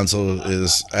that Alfonso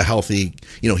is a healthy,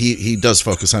 he does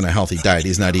focus on a healthy diet.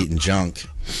 He's not eating junk.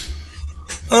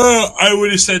 I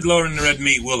would have said, Lauren, the red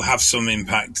meat will have some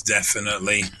impact,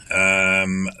 definitely.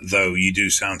 Though you do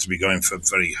sound to be going for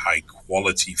very high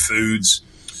quality foods.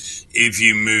 If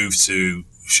you move to,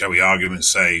 shall we argument,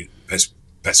 say,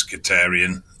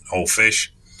 pescatarian, whole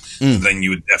fish, then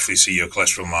you would definitely see your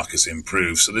cholesterol markers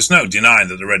improve. So there's no denying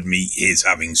that the red meat is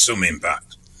having some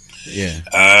impact. Yeah.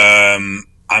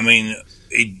 I mean,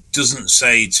 it doesn't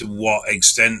say to what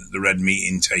extent the red meat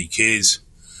intake is,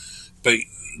 but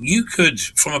you could,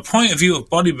 from a point of view of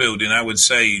bodybuilding, I would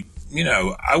say,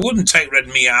 I wouldn't take red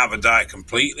meat out of a diet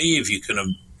completely if you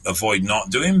can avoid not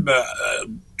doing, but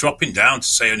dropping down to,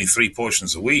 say, only 3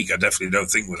 portions a week, I definitely don't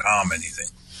think would harm anything.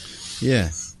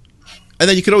 Yeah. And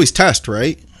then you could always test,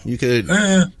 right? You could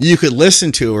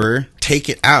listen to her, take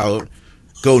it out,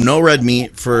 go no red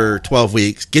meat for 12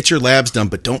 weeks, get your labs done,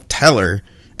 but don't tell her.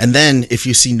 And then if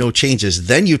you see no changes,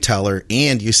 then you tell her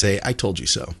and you say, I told you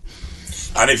so.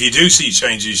 And if you do see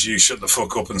changes, you shut the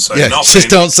fuck up and say nothing. Just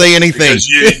don't say anything. Because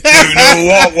you do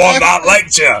not want that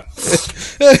lecture.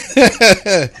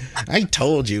 I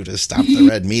told you to stop the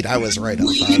red meat. I was right,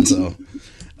 Alfonso.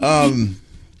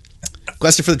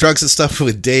 Question for the drugs and stuff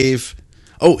with Dave.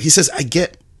 Oh, he says, I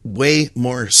get way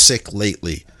more sick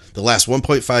lately. The last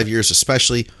 1.5 years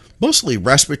especially. Mostly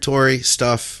respiratory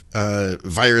stuff,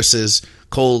 viruses,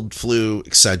 cold, flu,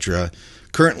 etc.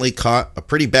 Currently caught a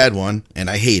pretty bad one, and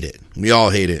I hate it. We all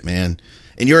hate it, man.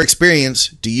 In your experience,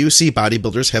 do you see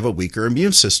bodybuilders have a weaker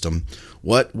immune system?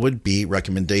 What would be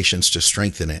recommendations to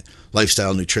strengthen it?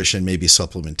 Lifestyle, nutrition, maybe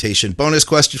supplementation. Bonus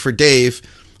question for Dave.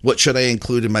 What should I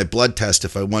include in my blood test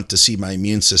if I want to see my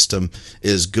immune system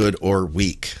is good or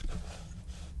weak?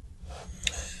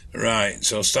 Right,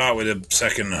 so I'll start with the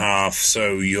second half.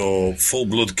 So your full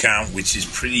blood count, which is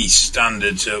pretty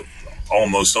standard to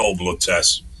almost all blood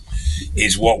tests,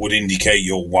 is what would indicate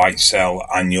your white cell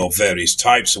and your various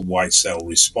types of white cell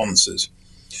responses.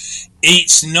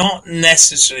 It's not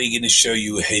necessarily going to show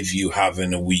you if you have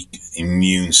a weak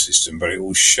immune system, but it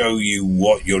will show you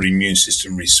what your immune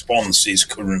system response is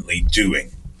currently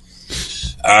doing.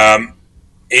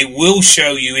 It will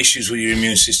show you issues with your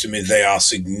immune system if they are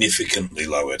significantly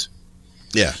lowered.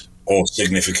 Yeah. Or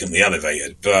significantly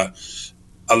elevated. But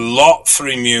a lot for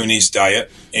immune is diet.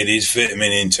 It is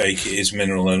vitamin intake. It is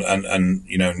mineral and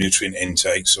nutrient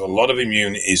intake. So a lot of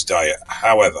immune is diet.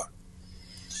 However,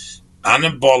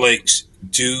 anabolics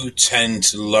do tend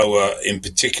to lower, in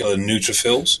particular,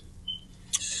 neutrophils.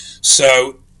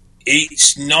 So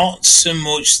it's not so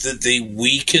much that they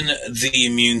weaken the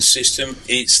immune system,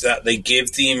 it's that they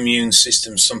give the immune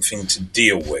system something to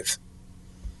deal with.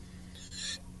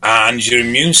 And your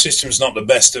immune system's not the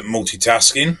best at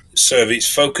multitasking, so if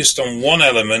it's focused on one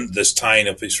element that's tying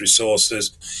up its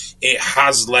resources, it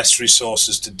has less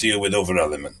resources to deal with other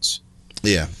elements.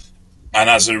 Yeah. And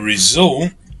as a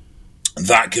result,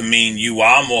 that can mean you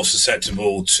are more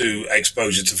susceptible to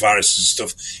exposure to viruses and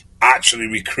stuff, actually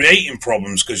recreating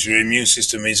problems because your immune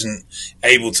system isn't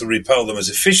able to repel them as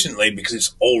efficiently because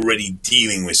it's already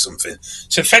dealing with something.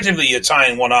 So effectively, you're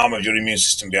tying one arm of your immune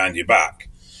system behind your back,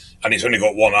 and it's only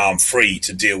got one arm free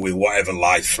to deal with whatever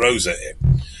life throws at it.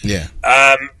 Yeah.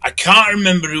 I can't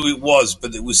remember who it was,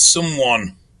 but it was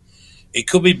someone. It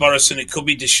could be Borison, it could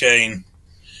be Duchesne.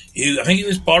 I think it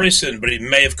was Borison, but it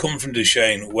may have come from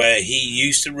Duchesne, where he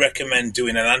used to recommend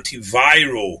doing an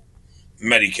antiviral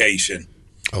medication.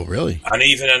 Oh, really? And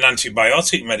even an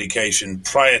antibiotic medication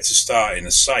prior to starting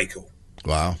a cycle.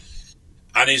 Wow.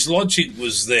 And his logic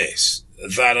was this,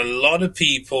 that a lot of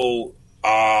people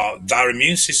their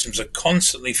immune systems are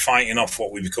constantly fighting off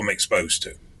what we become exposed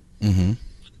to. Mm-hmm.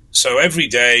 So every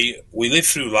day we live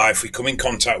through life, we come in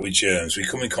contact with germs, we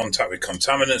come in contact with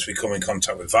contaminants, we come in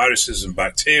contact with viruses and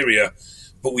bacteria,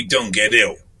 but we don't get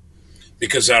ill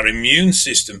because our immune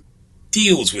system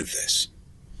deals with this.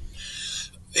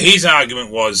 His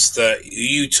argument was that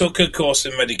you took a course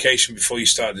of medication before you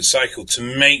started the cycle to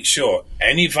make sure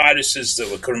any viruses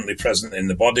that were currently present in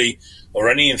the body or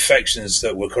any infections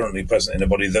that were currently present in the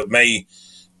body that may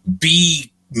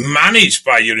be managed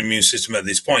by your immune system at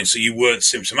this point, so you weren't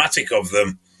symptomatic of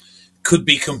them, could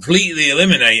be completely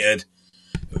eliminated,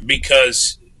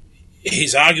 because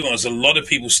his argument was a lot of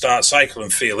people start cycle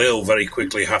and feel ill very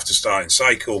quickly, have to start in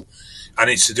cycle, and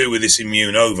it's to do with this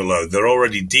immune overload. They're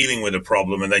already dealing with a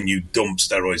problem, and then you dump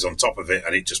steroids on top of it,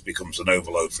 and it just becomes an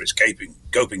overload for its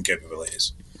coping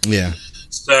capabilities. Yeah.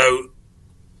 So,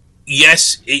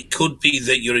 yes, it could be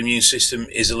that your immune system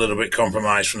is a little bit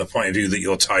compromised from the point of view that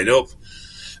you're tied up,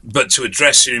 but to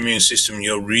address your immune system,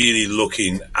 you're really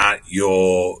looking at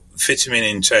your vitamin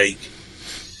intake,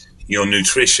 your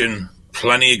nutrition,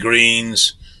 plenty of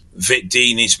greens, Vit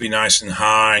D needs to be nice and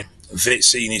high, Vit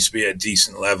C needs to be at a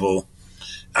decent level.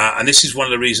 And this is one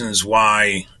of the reasons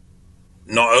why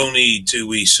not only do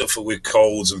we suffer with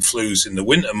colds and flus in the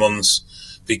winter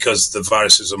months because the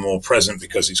viruses are more present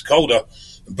because it's colder,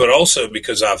 but also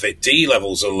because our Vit D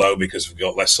levels are low because we've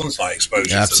got less sunlight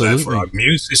exposure. Absolutely. So therefore our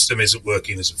immune system isn't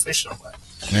working as efficiently.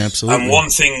 Absolutely.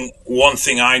 And one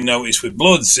thing I notice with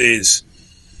bloods is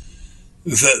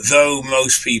that though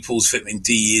most people's vitamin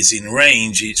D is in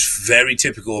range, it's very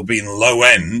typical of being low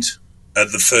end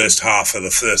at the first half of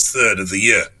the first third of the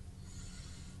year,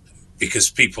 because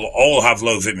people all have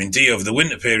low vitamin D over the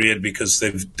winter period because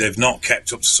they've not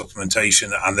kept up to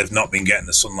supplementation and they've not been getting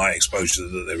the sunlight exposure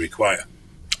that they require.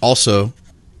 Also,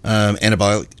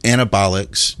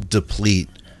 anabolics deplete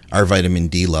our vitamin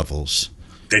D levels.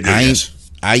 They do, yes.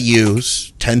 I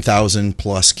use 10,000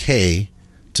 plus K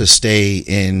to stay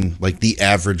in like the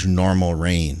average normal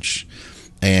range.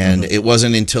 And it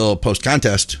wasn't until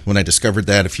post-contest when I discovered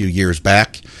that a few years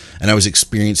back, and I was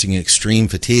experiencing extreme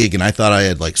fatigue, and I thought I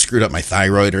had like screwed up my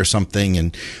thyroid or something,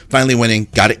 and finally went in,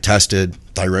 got it tested,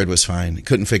 thyroid was fine,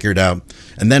 couldn't figure it out.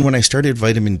 And then when I started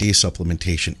vitamin D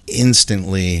supplementation,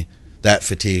 instantly that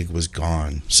fatigue was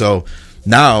gone. So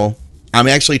now I'm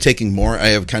actually taking more. I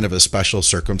have kind of a special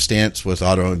circumstance with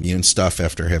autoimmune stuff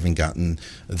after having gotten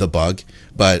the bug,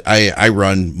 but I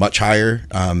run much higher.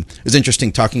 It was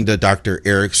interesting talking to Dr.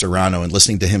 Eric Serrano and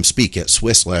listening to him speak at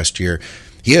Swiss last year.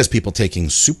 He has people taking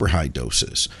super high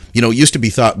doses. You know, it used to be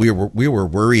thought we were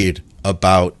worried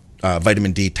about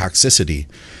vitamin D toxicity,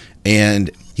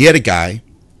 and he had a guy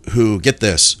who, get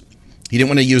this, he didn't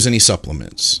want to use any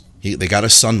supplements. They got a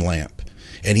sun lamp.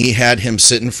 And he had him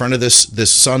sit in front of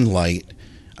this sunlight.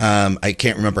 I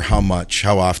can't remember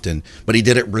how often, but he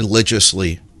did it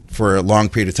religiously for a long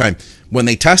period of time. When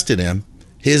they tested him,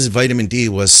 his vitamin D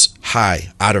was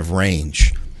high, out of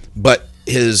range. But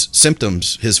his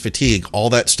symptoms, his fatigue,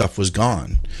 all that stuff was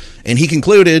gone. And he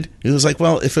concluded, he was like,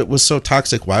 well, if it was so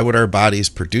toxic, why would our bodies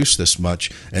produce this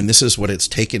much? And this is what it's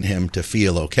taken him to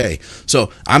feel okay.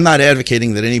 So I'm not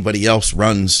advocating that anybody else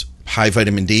runs high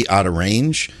vitamin D out of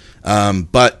range.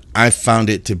 But I found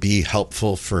it to be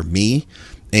helpful for me.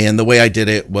 And the way I did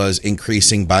it was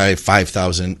increasing by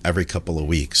 5,000 every couple of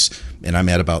weeks. And I'm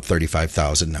at about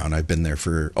 35,000 now, and I've been there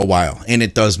for a while. And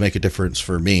it does make a difference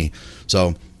for me.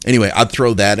 So anyway, I'd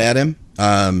throw that at him.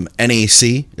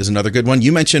 NAC is another good one.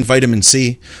 You mentioned vitamin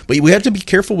C, but we have to be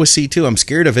careful with C too. I'm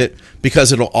scared of it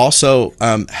because it'll also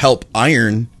help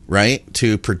iron, right,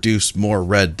 to produce more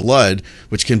red blood,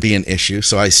 which can be an issue.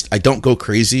 So I don't go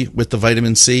crazy with the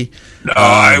vitamin C. No,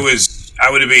 I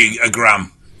would be a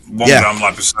gram. 1 gram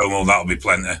liposomal, that'll be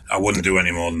plenty. I wouldn't do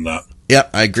any more than that. Yeah,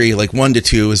 I agree. Like 1 to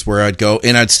 2 is where I'd go,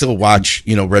 and I'd still watch,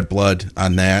 red blood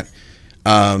on that.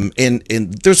 And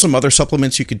there's some other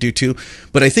supplements you could do too,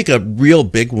 but I think a real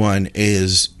big one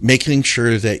is making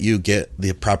sure that you get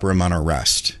the proper amount of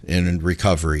rest and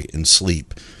recovery and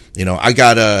sleep. I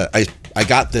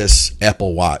got this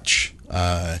Apple Watch,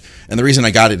 and the reason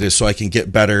I got it is so I can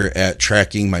get better at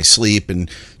tracking my sleep and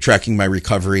tracking my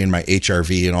recovery and my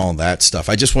HRV and all that stuff.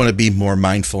 I just want to be more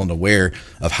mindful and aware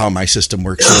of how my system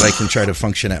works so that I can try to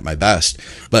function at my best.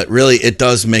 But really, it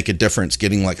does make a difference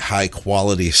getting like high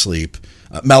quality sleep.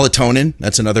 Melatonin,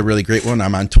 that's another really great one.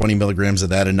 I'm on 20 milligrams of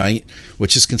that a night,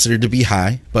 which is considered to be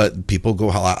high, but people go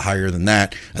a lot higher than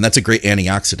that. And that's a great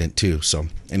antioxidant too. So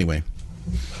anyway,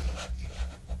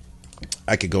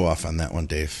 I could go off on that one,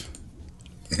 Dave.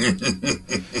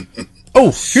 Oh,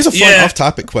 here's a fun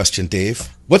off-topic question, Dave.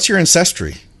 What's your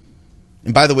ancestry?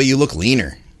 And by the way, you look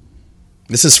leaner.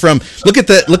 This is from look at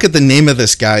the name of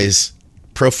this guy's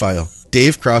profile.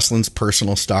 Dave Crossland's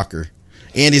personal stalker.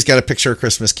 And he's got a picture of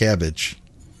Christmas cabbage.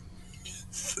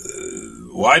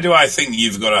 Why do I think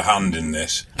you've got a hand in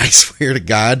this? I swear to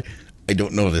God, I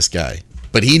don't know this guy.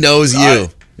 But he knows you.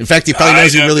 In fact, he probably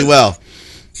knows you really well.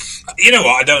 You know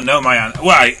what? I don't know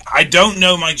I don't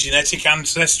know my genetic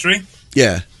ancestry.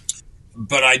 Yeah.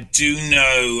 But I do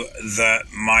know that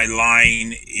my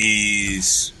line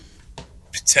is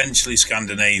potentially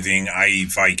Scandinavian, i.e.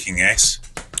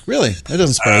 Viking-esque. Really? That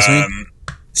doesn't surprise me.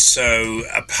 So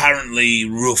apparently,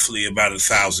 roughly about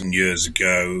 1,000 years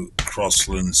ago,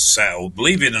 Crossland settled,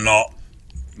 believe it or not,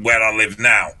 where I live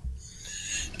now.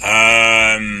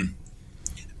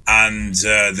 And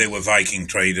they were Viking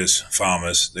traders,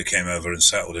 farmers that came over and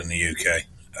settled in the UK.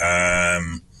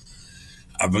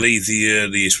 I believe the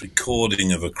earliest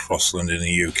recording of a Crossland in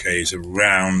the UK is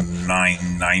around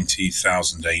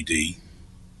 990,000 AD.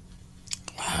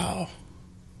 Wow.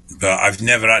 But I've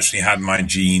never actually had my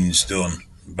genes done.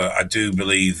 But I do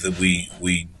believe that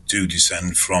we do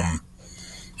descend from,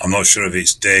 I'm not sure if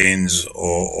it's Danes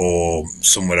or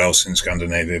somewhere else in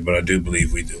Scandinavia, but I do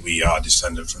believe we are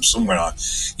descended from somewhere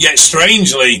else. Yet,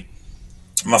 strangely,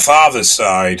 my father's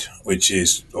side, which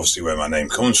is obviously where my name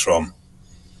comes from,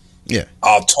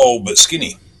 are tall but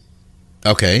skinny.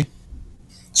 Okay.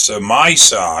 So my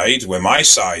side, where my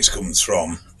size comes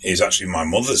from, is actually my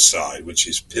mother's side, which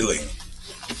is Pilling.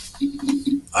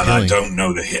 And I don't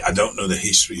know the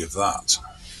history of that.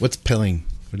 What's Pilling?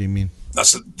 What do you mean?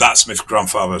 That's my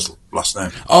grandfather's last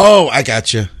name. Oh, I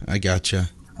gotcha.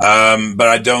 But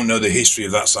I don't know the history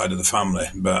of that side of the family.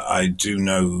 But I do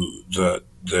know that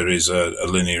there is a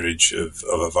lineage of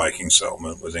a Viking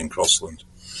settlement within Crossland.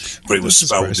 But it was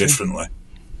spelled differently.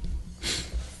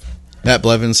 Matt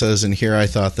Blevin says, and here I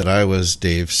thought that I was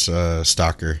Dave's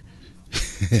stalker.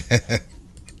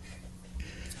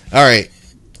 All right.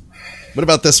 What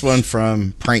about this one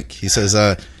from Prank? He says,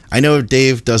 I know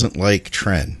Dave doesn't like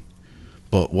Tren,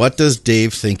 but what does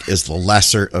Dave think is the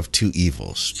lesser of two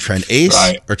evils? Tren Ace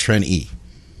or Tren E?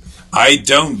 I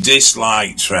don't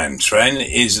dislike Tren. Tren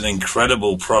is an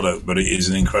incredible product, but it is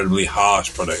an incredibly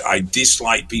harsh product. I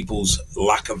dislike people's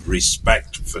lack of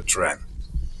respect for Tren.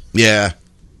 Yeah,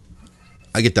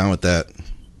 I get down with that.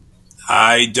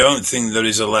 I don't think there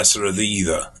is a lesser of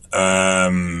either.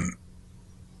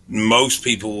 most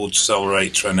people will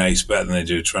tolerate Tren-Ace better than they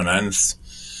do Tren-Nth.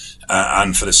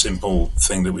 And for the simple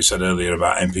thing that we said earlier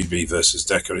about MPB versus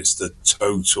DECA, it's the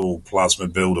total plasma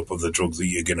buildup of the drug that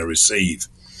you're going to receive.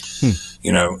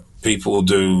 You know, people will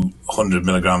do 100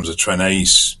 milligrams of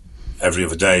Tren-Ace every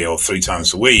other day or 3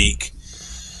 times a week,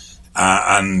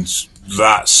 and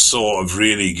that's sort of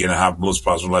really going to have blood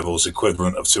plasma levels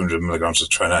equivalent of 200 milligrams of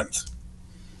Tren-Nth.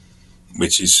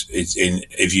 Which is,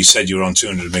 if you said you were on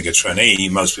 200 mg Tren-E,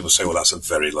 most people say, well, that's a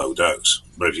very low dose.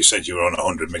 But if you said you were on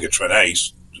 100 mg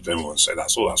Tren-Ace, everyone would say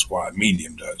that's quite a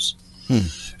medium dose.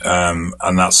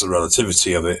 And that's the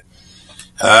relativity of it.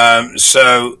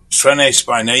 So Tren-Ace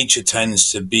by nature tends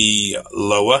to be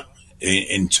lower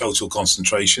in total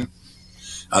concentration,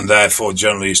 and therefore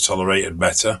generally is tolerated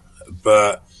better.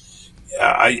 But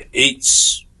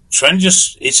it's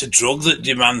a drug that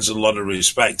demands a lot of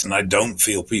respect, and I don't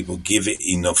feel people give it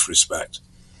enough respect.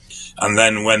 And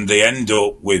then when they end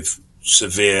up with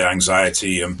severe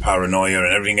anxiety and paranoia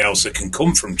and everything else that can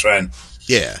come from Tren,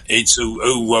 it's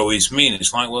oh, woe is me. And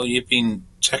it's like, well, you've been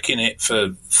taking it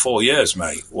for 4 years,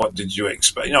 mate. What did you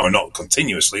expect? You know, not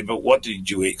continuously, but what did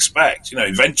you expect? You know,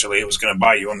 eventually it was going to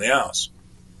bite you on the ass.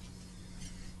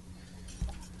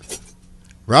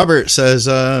 Robert says,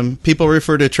 people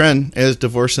refer to Tren as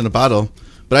divorce in a bottle,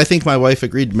 but I think my wife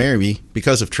agreed to marry me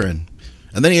because of Tren.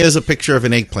 And then he has a picture of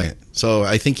an eggplant. So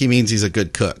I think he means he's a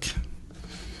good cook.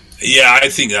 Yeah, I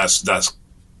think that's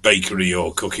bakery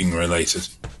or cooking related.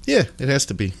 Yeah, it has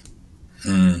to be.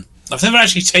 I've never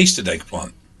actually tasted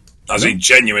eggplant. As in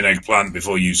genuine eggplant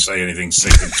before you say anything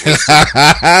sick and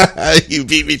twisted. You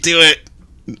beat me to it.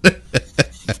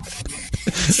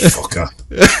 Fucker.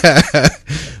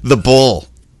 The bull.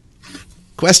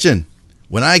 Question.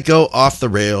 When I go off the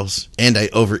rails and I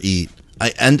overeat, I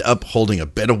end up holding a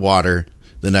bit of water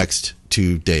the next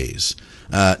 2 days.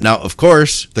 Now, of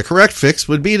course, the correct fix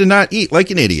would be to not eat like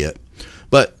an idiot.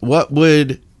 But what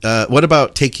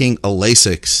about taking a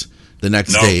Lasix the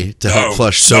next day to help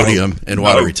flush sodium and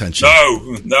water retention?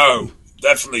 No,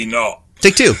 definitely not.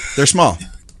 Take 2. They're small.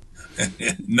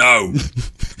 No.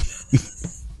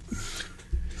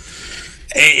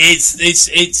 It's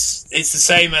the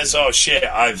same as, oh shit,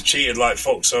 I've cheated like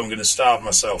fuck, so I'm going to starve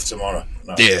myself tomorrow.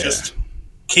 No, just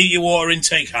keep your water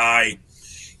intake high.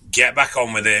 Get back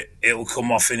on with it. It'll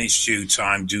come off in its due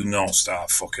time. Do not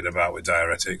start fucking about with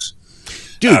diuretics.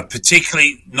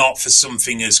 Particularly not for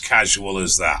something as casual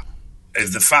as that.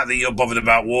 If the fact that you're bothered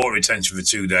about water retention for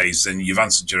 2 days, then you've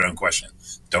answered your own question.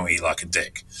 Don't eat like a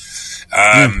dick.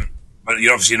 But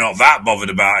you're obviously not that bothered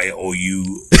about it, or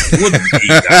you wouldn't eat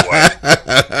that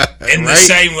way. In the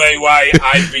same way why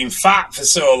I've been fat for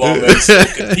so long and still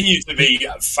continue to be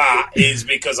fat is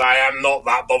because I am not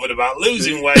that bothered about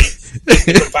losing weight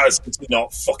in comparison to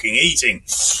not fucking eating.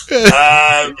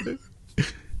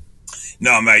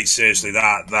 No, mate, seriously,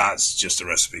 that's just a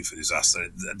recipe for disaster.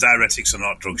 Diuretics are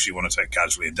not drugs you want to take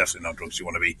casually, and definitely not drugs you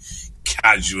want to be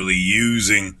casually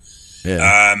using.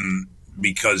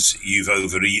 Because you've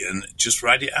overeaten. Just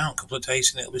ride it out a couple of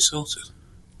days and it'll be sorted.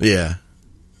 Yeah,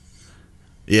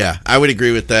 I would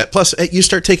agree with that. Plus, you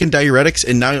start taking diuretics,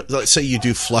 and now, let's say you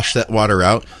do flush that water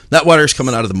out. That water is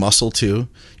coming out of the muscle too.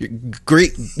 You're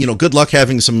great, good luck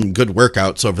having some good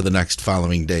workouts over the next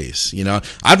following days.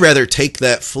 I'd rather take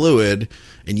that fluid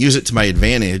and use it to my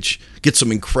advantage. Get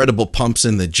some incredible pumps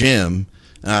in the gym,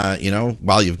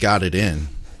 while you've got it in.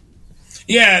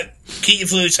 Yeah, keep your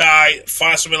fluids high,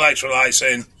 fire some electrolytes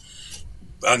in,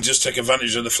 and just take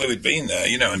advantage of the fluid being there,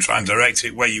 and try and direct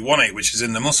it where you want it, which is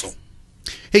in the muscle.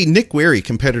 Hey, Nick Wary,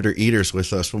 competitor eaters,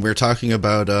 with us when we were talking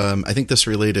about, I think this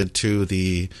related to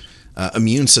the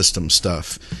immune system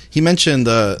stuff. He mentioned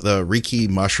the Reiki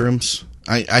mushrooms.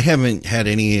 I haven't had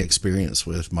any experience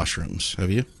with mushrooms.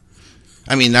 Have you?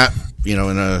 I mean, not, in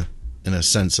a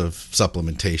sense of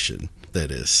supplementation,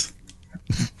 that is.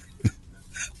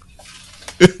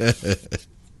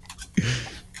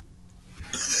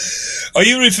 Are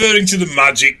you referring to the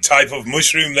magic type of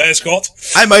mushroom there, Scott?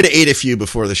 I might have ate a few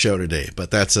before the show today, but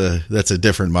that's a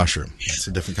different mushroom. That's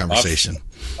a different conversation.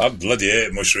 I bloody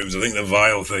hate mushrooms. I think they're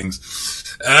vile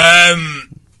things. I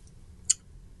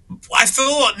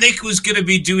thought Nick was going to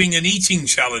be doing an eating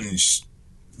challenge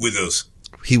with us.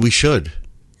 We should.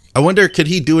 I wonder, could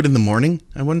he do it in the morning?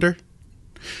 I wonder.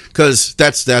 Because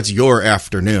that's your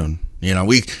afternoon.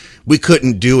 We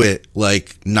couldn't do it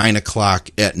like 9 o'clock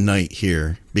at night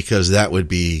here, because that would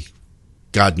be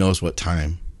God knows what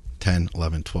time. 10,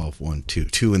 11, 12, 1, 2.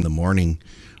 2 in the morning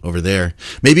over there.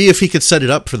 Maybe if he could set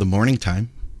it up for the morning time,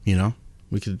 we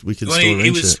could still arrange it.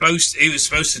 He was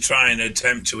supposed to try and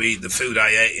attempt to eat the food I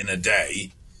ate in a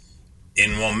day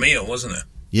in one meal, wasn't it?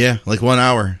 Yeah, like 1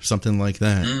 hour, something like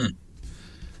that.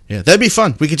 Yeah, that'd be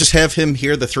fun. We could just have him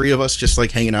here, the three of us, just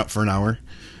like hanging out for an hour,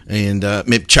 and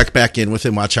maybe check back in with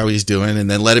him, watch how he's doing, and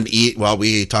then let him eat while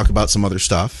we talk about some other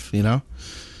stuff. Yeah,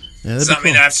 does that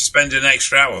mean I have to spend an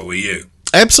extra hour with you?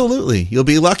 Absolutely, you'll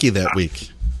be lucky that week.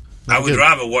 I would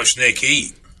rather watch Nick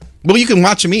eat. Well, you can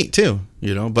watch him eat too,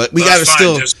 but we got to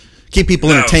still keep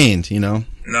people entertained.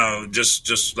 No, let's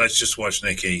just watch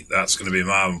Nick eat. That's going to be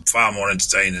far more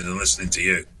entertaining than listening to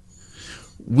you.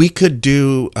 We could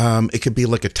do, it could be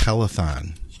like a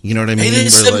telethon. You know what I mean?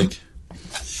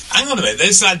 Hang on a minute.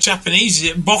 There's that Japanese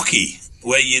boki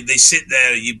where they sit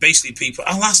there. People.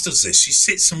 Our last does this. She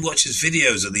sits and watches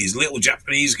videos of these little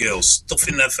Japanese girls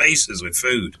stuffing their faces with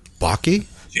food. Boki?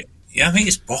 Yeah, I think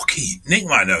it's boki. Nick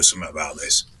might know something about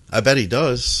this. I bet he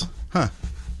does. Huh.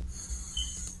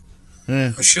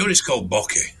 Yeah. I'm sure it's called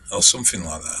boki or something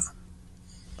like that.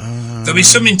 There'll be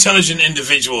some intelligent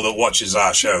individual that watches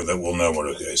our show that will know what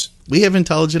it is. We have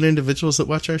intelligent individuals that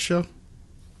watch our show?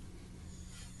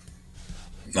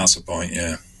 That's the point,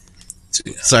 yeah.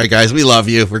 Sorry, guys. We love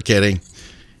you. We're kidding.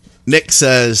 Nick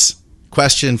says,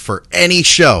 question for any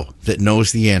show that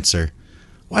knows the answer.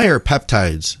 Why are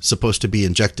peptides supposed to be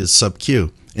injected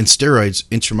sub-Q and steroids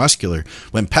intramuscular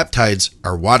when peptides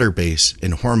are water-based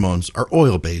and hormones are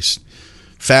oil-based?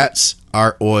 Fats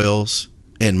are oils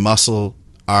and muscle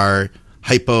are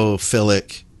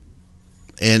hypophilic,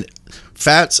 and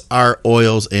fats are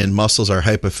oils and muscles are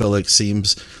hypophilic.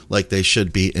 Seems like they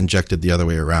should be injected the other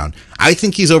way around. I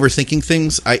think he's overthinking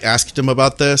things. I asked him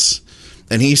about this,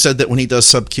 and he said that when he does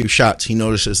sub-Q shots, he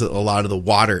notices that a lot of the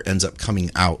water ends up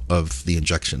coming out of the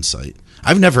injection site.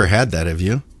 I've never had that. Have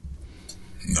you?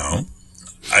 No.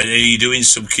 Are you doing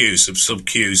sub-Q?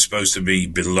 Sub-Q is supposed to be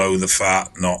below the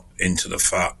fat, not into the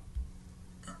fat.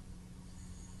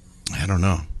 I don't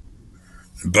know.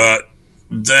 But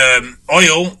the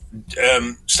oil,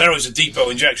 steroids are depot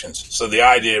injections. So the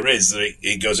idea is that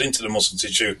it goes into the muscle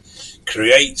tissue,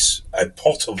 creates a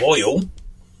pot of oil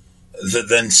that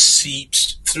then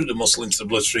seeps through the muscle into the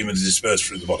bloodstream and is dispersed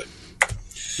through the body.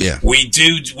 Yeah.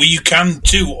 You can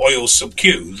do oil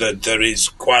sub-Q. There is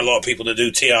quite a lot of people that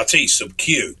do TRT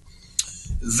sub-Q.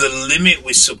 The limit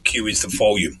with sub-Q is the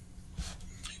volume.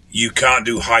 You can't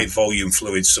do high volume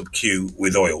fluid sub-Q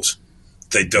with oils.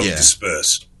 They don't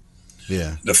disperse.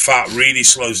 Yeah. The fat really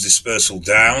slows dispersal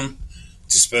down.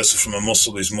 Dispersal from a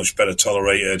muscle is much better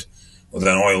tolerated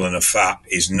than oil and a fat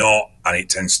is not, and it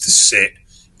tends to sit.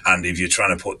 And if you're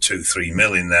trying to put 2-3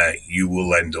 mil in there, you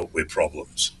will end up with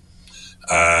problems.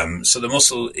 So the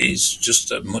muscle is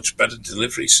just a much better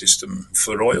delivery system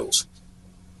for oils.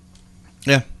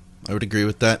 Yeah, I would agree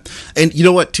with that. And you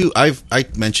know what, too, I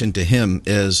mentioned to him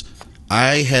is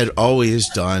I had always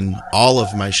done all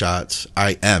of my shots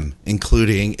IM,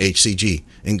 including HCG,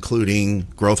 including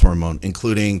growth hormone,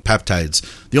 including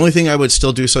peptides. The only thing I would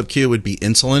still do sub-Q would be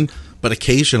insulin, but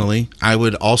occasionally I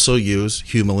would also use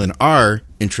Humulin R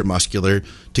intramuscular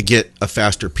to get a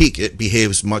faster peak. It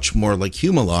behaves much more like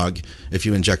Humalog if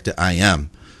you inject it IM.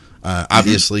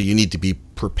 Obviously, you need to be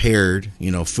prepared,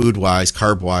 food-wise,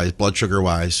 carb-wise, blood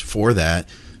sugar-wise for that.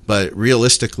 But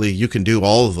realistically, you can do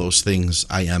all of those things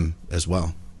IM as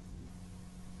well.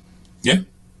 Yeah.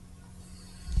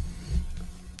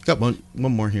 Got one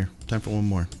more here. Time for one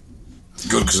more.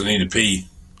 Good, because I need to pee.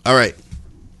 All right.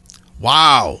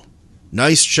 Wow.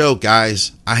 Nice show,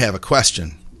 guys. I have a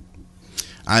question.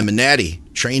 I'm a natty,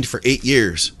 trained for 8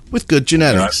 years, with good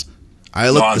genetics. I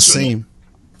look the same.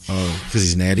 Oh, because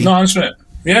he's natty? No, answer it.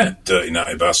 Yeah, dirty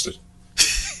natty bastard.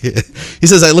 He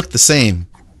says, I look the same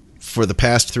for the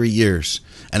past 3 years,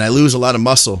 and I lose a lot of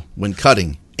muscle when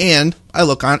cutting, and I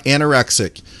look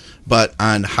anorexic, but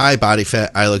on high body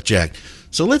fat, I look jacked.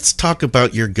 So let's talk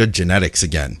about your good genetics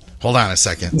again. Hold on a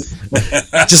second.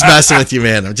 Just messing with you,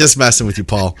 man. I'm just messing with you,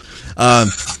 Paul.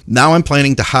 Now I'm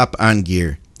planning to hop on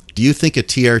gear. Do you think a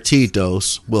TRT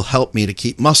dose will help me to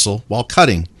keep muscle while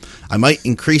cutting? I might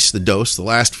increase the dose the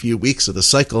last few weeks of the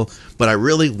cycle, but I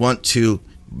really want to,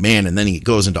 and then he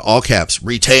goes into all caps,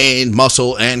 retain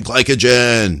muscle and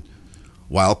glycogen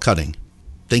while cutting.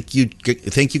 Thank you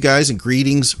guys, and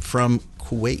greetings from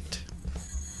Kuwait.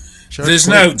 There's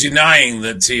no denying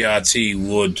that TRT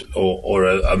would, or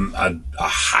a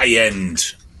high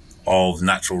end of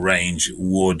natural range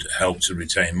would help to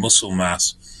retain muscle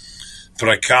mass. But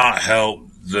I can't help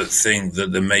but think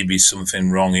that there may be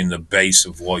something wrong in the base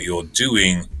of what you're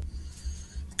doing,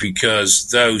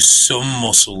 because though some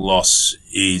muscle loss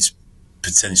is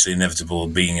potentially inevitable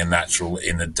being a natural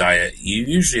in a diet, you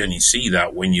usually only see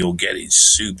that when you're getting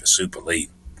super, super lean.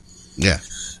 Yeah.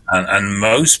 And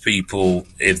most people,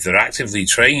 if they're actively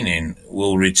training,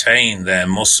 will retain their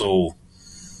muscle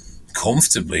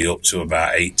comfortably up to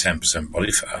about 8-10%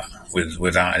 body fat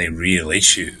without any real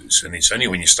issues. And it's only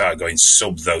when you start going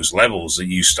sub those levels that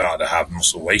you start to have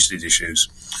muscle wastage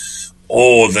issues,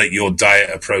 or that your diet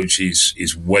approach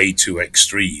is way too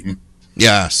extreme.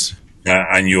 Yes.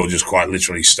 And you're just quite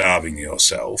literally starving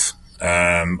yourself,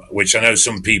 which I know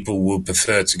some people would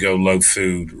prefer to go low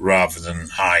food rather than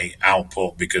high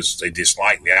output because they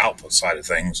dislike the output side of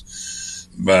things.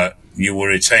 But you will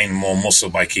retain more muscle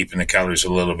by keeping the calories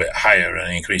a little bit higher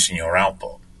and increasing your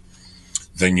output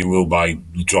than you will by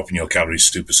dropping your calories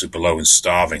super, super low and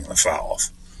starving the fat off.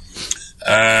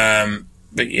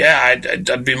 But yeah,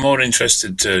 I'd be more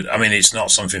interested to. I mean, it's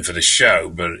not something for the show,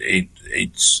 but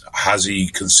it's has he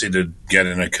considered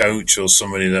getting a coach or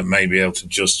somebody that may be able to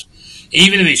just,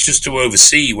 even if it's just to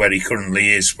oversee where he currently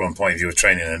is from a point of view of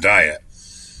training and diet.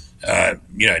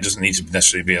 It doesn't need to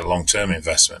necessarily be a long-term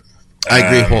investment. I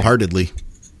agree wholeheartedly.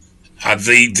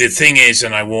 The thing is,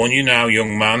 and I warn you now,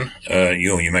 young man,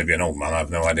 you may be an old man, I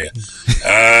have no idea,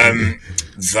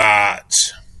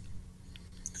 that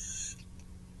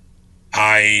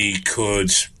I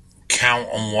could count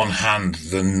on one hand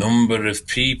the number of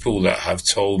people that have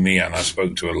told me, and I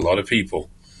spoke to a lot of people,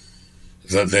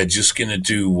 that they're just going to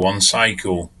do one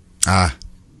cycle and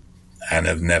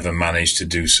have never managed to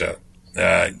do so.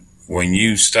 When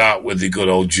you start with the good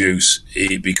old juice,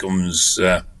 it becomes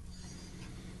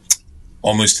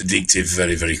almost addictive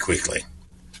very, very quickly.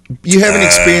 You have an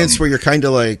experience where you're kind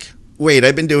of like, wait,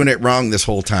 I've been doing it wrong this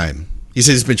whole time. He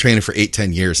says he's been training for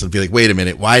 8-10 years. I'll be like, wait a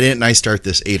minute, why didn't I start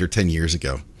this 8 or 10 years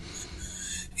ago?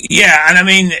 Yeah, and I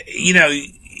mean,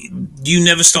 you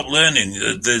never stop learning.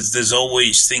 There's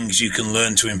always things you can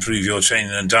learn to improve your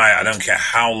training and diet. I don't care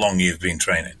how long you've been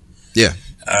training. Yeah.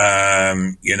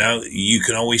 You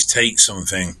can always take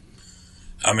something.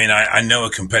 I mean, I know a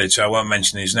competitor, I won't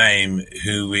mention his name,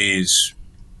 who is,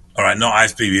 all right, not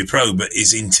IFBB Pro, but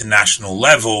is international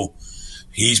level.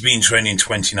 He's been training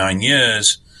 29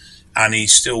 years. And he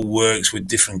still works with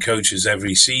different coaches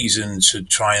every season to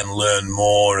try and learn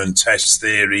more and test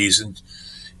theories and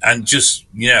just,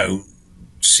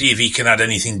 see if he can add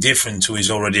anything different to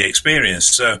his already experience.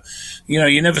 So,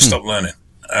 you never stop learning.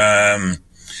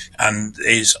 And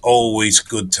it's always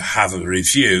good to have a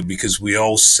review because we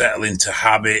all settle into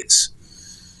habits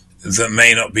that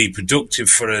may not be productive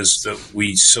for us that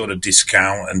we sort of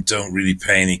discount and don't really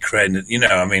pay any credit.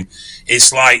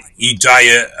 It's like you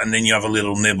diet and then you have a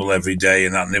little nibble every day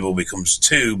and that nibble becomes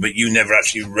 2, but you never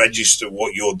actually register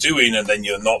what you're doing and then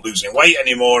you're not losing weight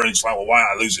anymore. And it's like, well, why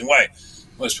aren't I losing weight?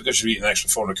 Well, it's because you're eating an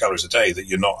extra 400 calories a day that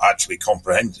you're not actually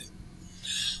comprehending.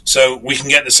 So we can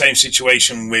get the same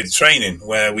situation with training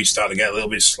where we start to get a little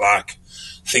bit slack.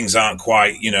 Things aren't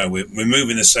quite, we're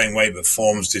moving the same way, but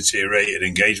form's deteriorated,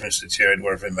 engagement's deteriorated,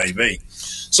 wherever it may be.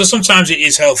 So sometimes it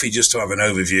is healthy just to have an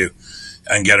overview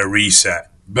and get a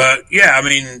reset. But yeah,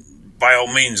 by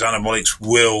all means, anabolics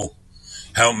will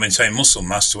help maintain muscle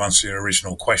mass, to answer your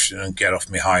original question and get off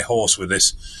my high horse with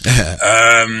this. But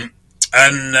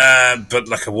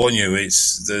like I warn you,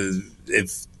 it's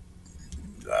if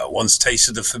one's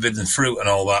tasted the forbidden fruit and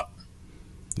all that.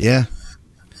 Yeah.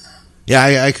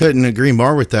 Yeah, I couldn't agree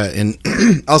more with that. And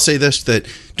I'll say this, that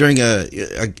during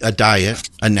a diet,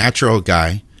 a natural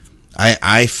guy,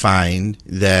 I find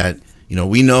that,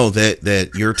 we know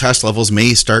that your test levels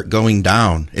may start going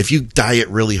down. If you diet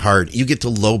really hard, you get to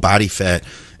low body fat,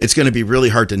 it's going to be really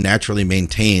hard to naturally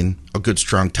maintain a good,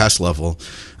 strong test level.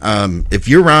 If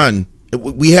you're on,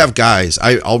 we have guys,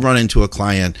 I'll run into a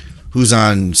client who's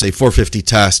on, say, 450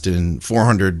 test and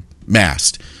 400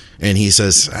 mast. And he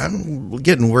says, I'm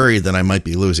getting worried that I might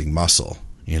be losing muscle,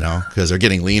 because they're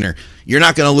getting leaner. You're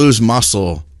not going to lose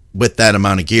muscle with that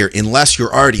amount of gear unless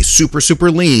you're already super,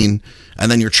 super lean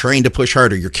and then you're trained to push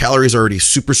harder. Your calories are already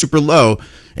super, super low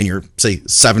and you're, say,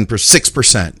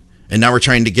 6%. And now we're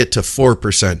trying to get to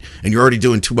 4% and you're already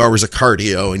doing 2 hours of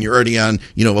cardio and you're already on,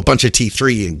 a bunch of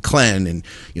T3 and Clen and,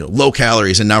 low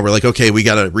calories. And now we're like, okay, we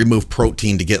got to remove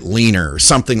protein to get leaner or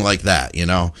something like that.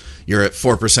 You're at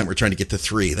 4%, we're trying to get to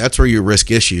 3. That's where you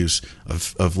risk issues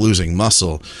of losing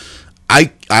muscle.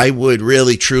 I would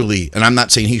really, truly, and I'm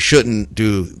not saying he shouldn't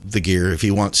do the gear if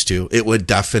he wants to. It would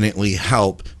definitely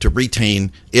help to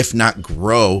retain, if not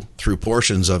grow, through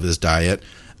portions of his diet.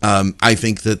 I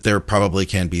think that there probably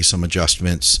can be some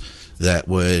adjustments that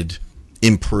would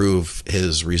improve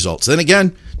his results. Then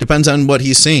again, depends on what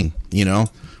he's seeing.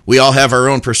 We all have our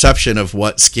own perception of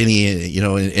what skinny,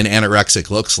 and anorexic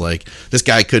looks like. This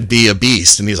guy could be a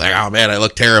beast, and he's like, oh man, I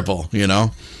look terrible,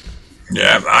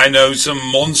 Yeah, I know some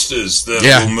monsters that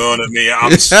will moan at me,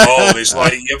 I'm small. It's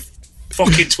like, you're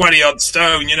fucking 20 odd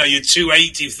stone. You know, you're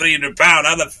 280, 300 pound.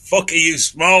 How the fuck are you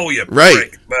small? You Right.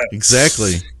 prick? But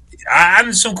Exactly.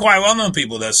 and some quite well known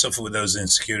people that suffer with those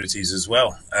insecurities as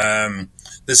well.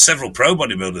 There's several pro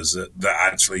bodybuilders that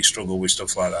actually struggle with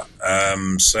stuff like that.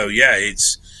 So yeah,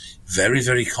 it's very,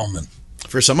 very common.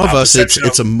 For some of us,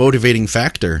 it's a motivating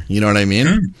factor. You know what I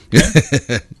mean? Yeah.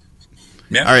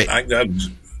 Yeah. All right.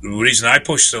 The reason I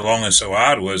pushed so long and so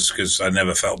hard was because I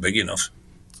never felt big enough.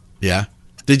 Yeah.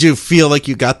 Did you feel like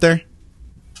you got there?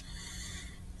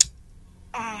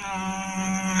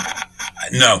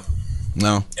 No.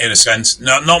 No. In a sense.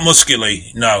 No, not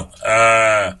muscularly. No.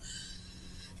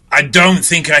 I don't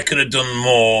think I could have done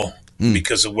more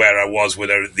because of where I was with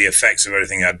the effects of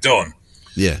everything I'd done.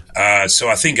 Yeah. So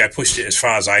I think I pushed it as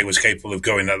far as I was capable of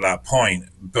going at that point.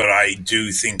 But I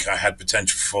do think I had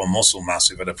potential for muscle mass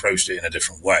if I'd approached it in a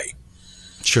different way.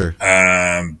 Sure.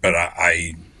 But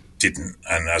I didn't.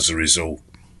 And as a result,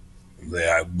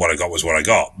 what I got was what I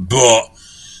got. But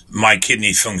my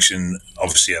kidney function,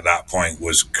 obviously, at that point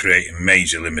was creating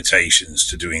major limitations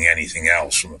to doing anything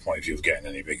else from the point of view of getting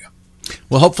any bigger.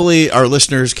 Well, hopefully our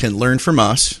listeners can learn from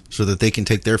us so that they can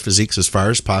take their physiques as far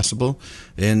as possible.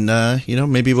 And,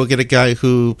 maybe we'll get a guy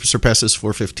who surpasses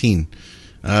 415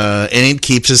 and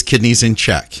keeps his kidneys in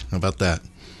check. How about that?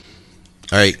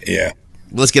 All right. Yeah.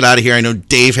 Let's get out of here. I know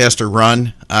Dave has to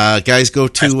run. Guys, go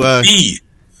to...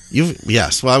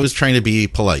 Yes. Well, I was trying to be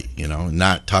polite, and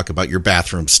not talk about your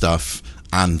bathroom stuff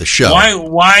on the show.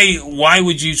 Why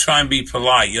would you try and be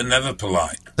polite? You're never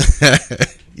polite.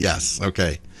 Yes.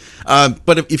 Okay.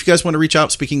 But if you guys want to reach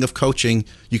out, speaking of coaching,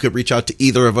 you could reach out to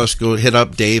either of us. Go hit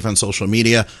up Dave on social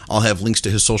media. I'll have links to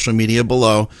his social media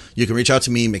below. You can reach out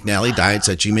to me,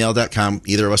 McNallyDiets@gmail.com.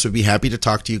 Either of us would be happy to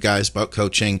talk to you guys about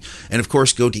coaching. And, of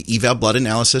course, go to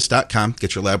evalbloodanalysis.com.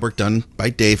 Get your lab work done by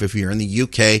Dave if you're in the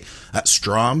UK. At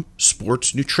Strom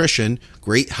Sports Nutrition,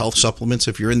 great health supplements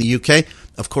if you're in the UK.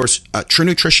 Of course,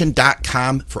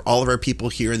 TrueNutrition.com for all of our people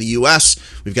here in the U.S.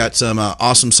 We've got some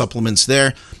awesome supplements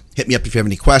there. Hit me up if you have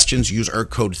any questions. Use our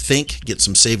code THINK. Get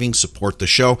some savings. Support the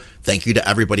show. Thank you to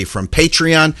everybody from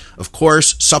Patreon. Of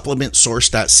course,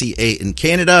 supplementsource.ca in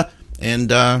Canada. And,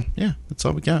 that's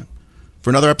all we got. For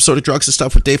another episode of Drugs and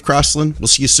Stuff with Dave Crossland, we'll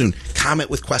see you soon. Comment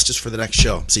with questions for the next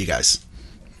show. See you guys.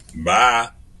 Bye.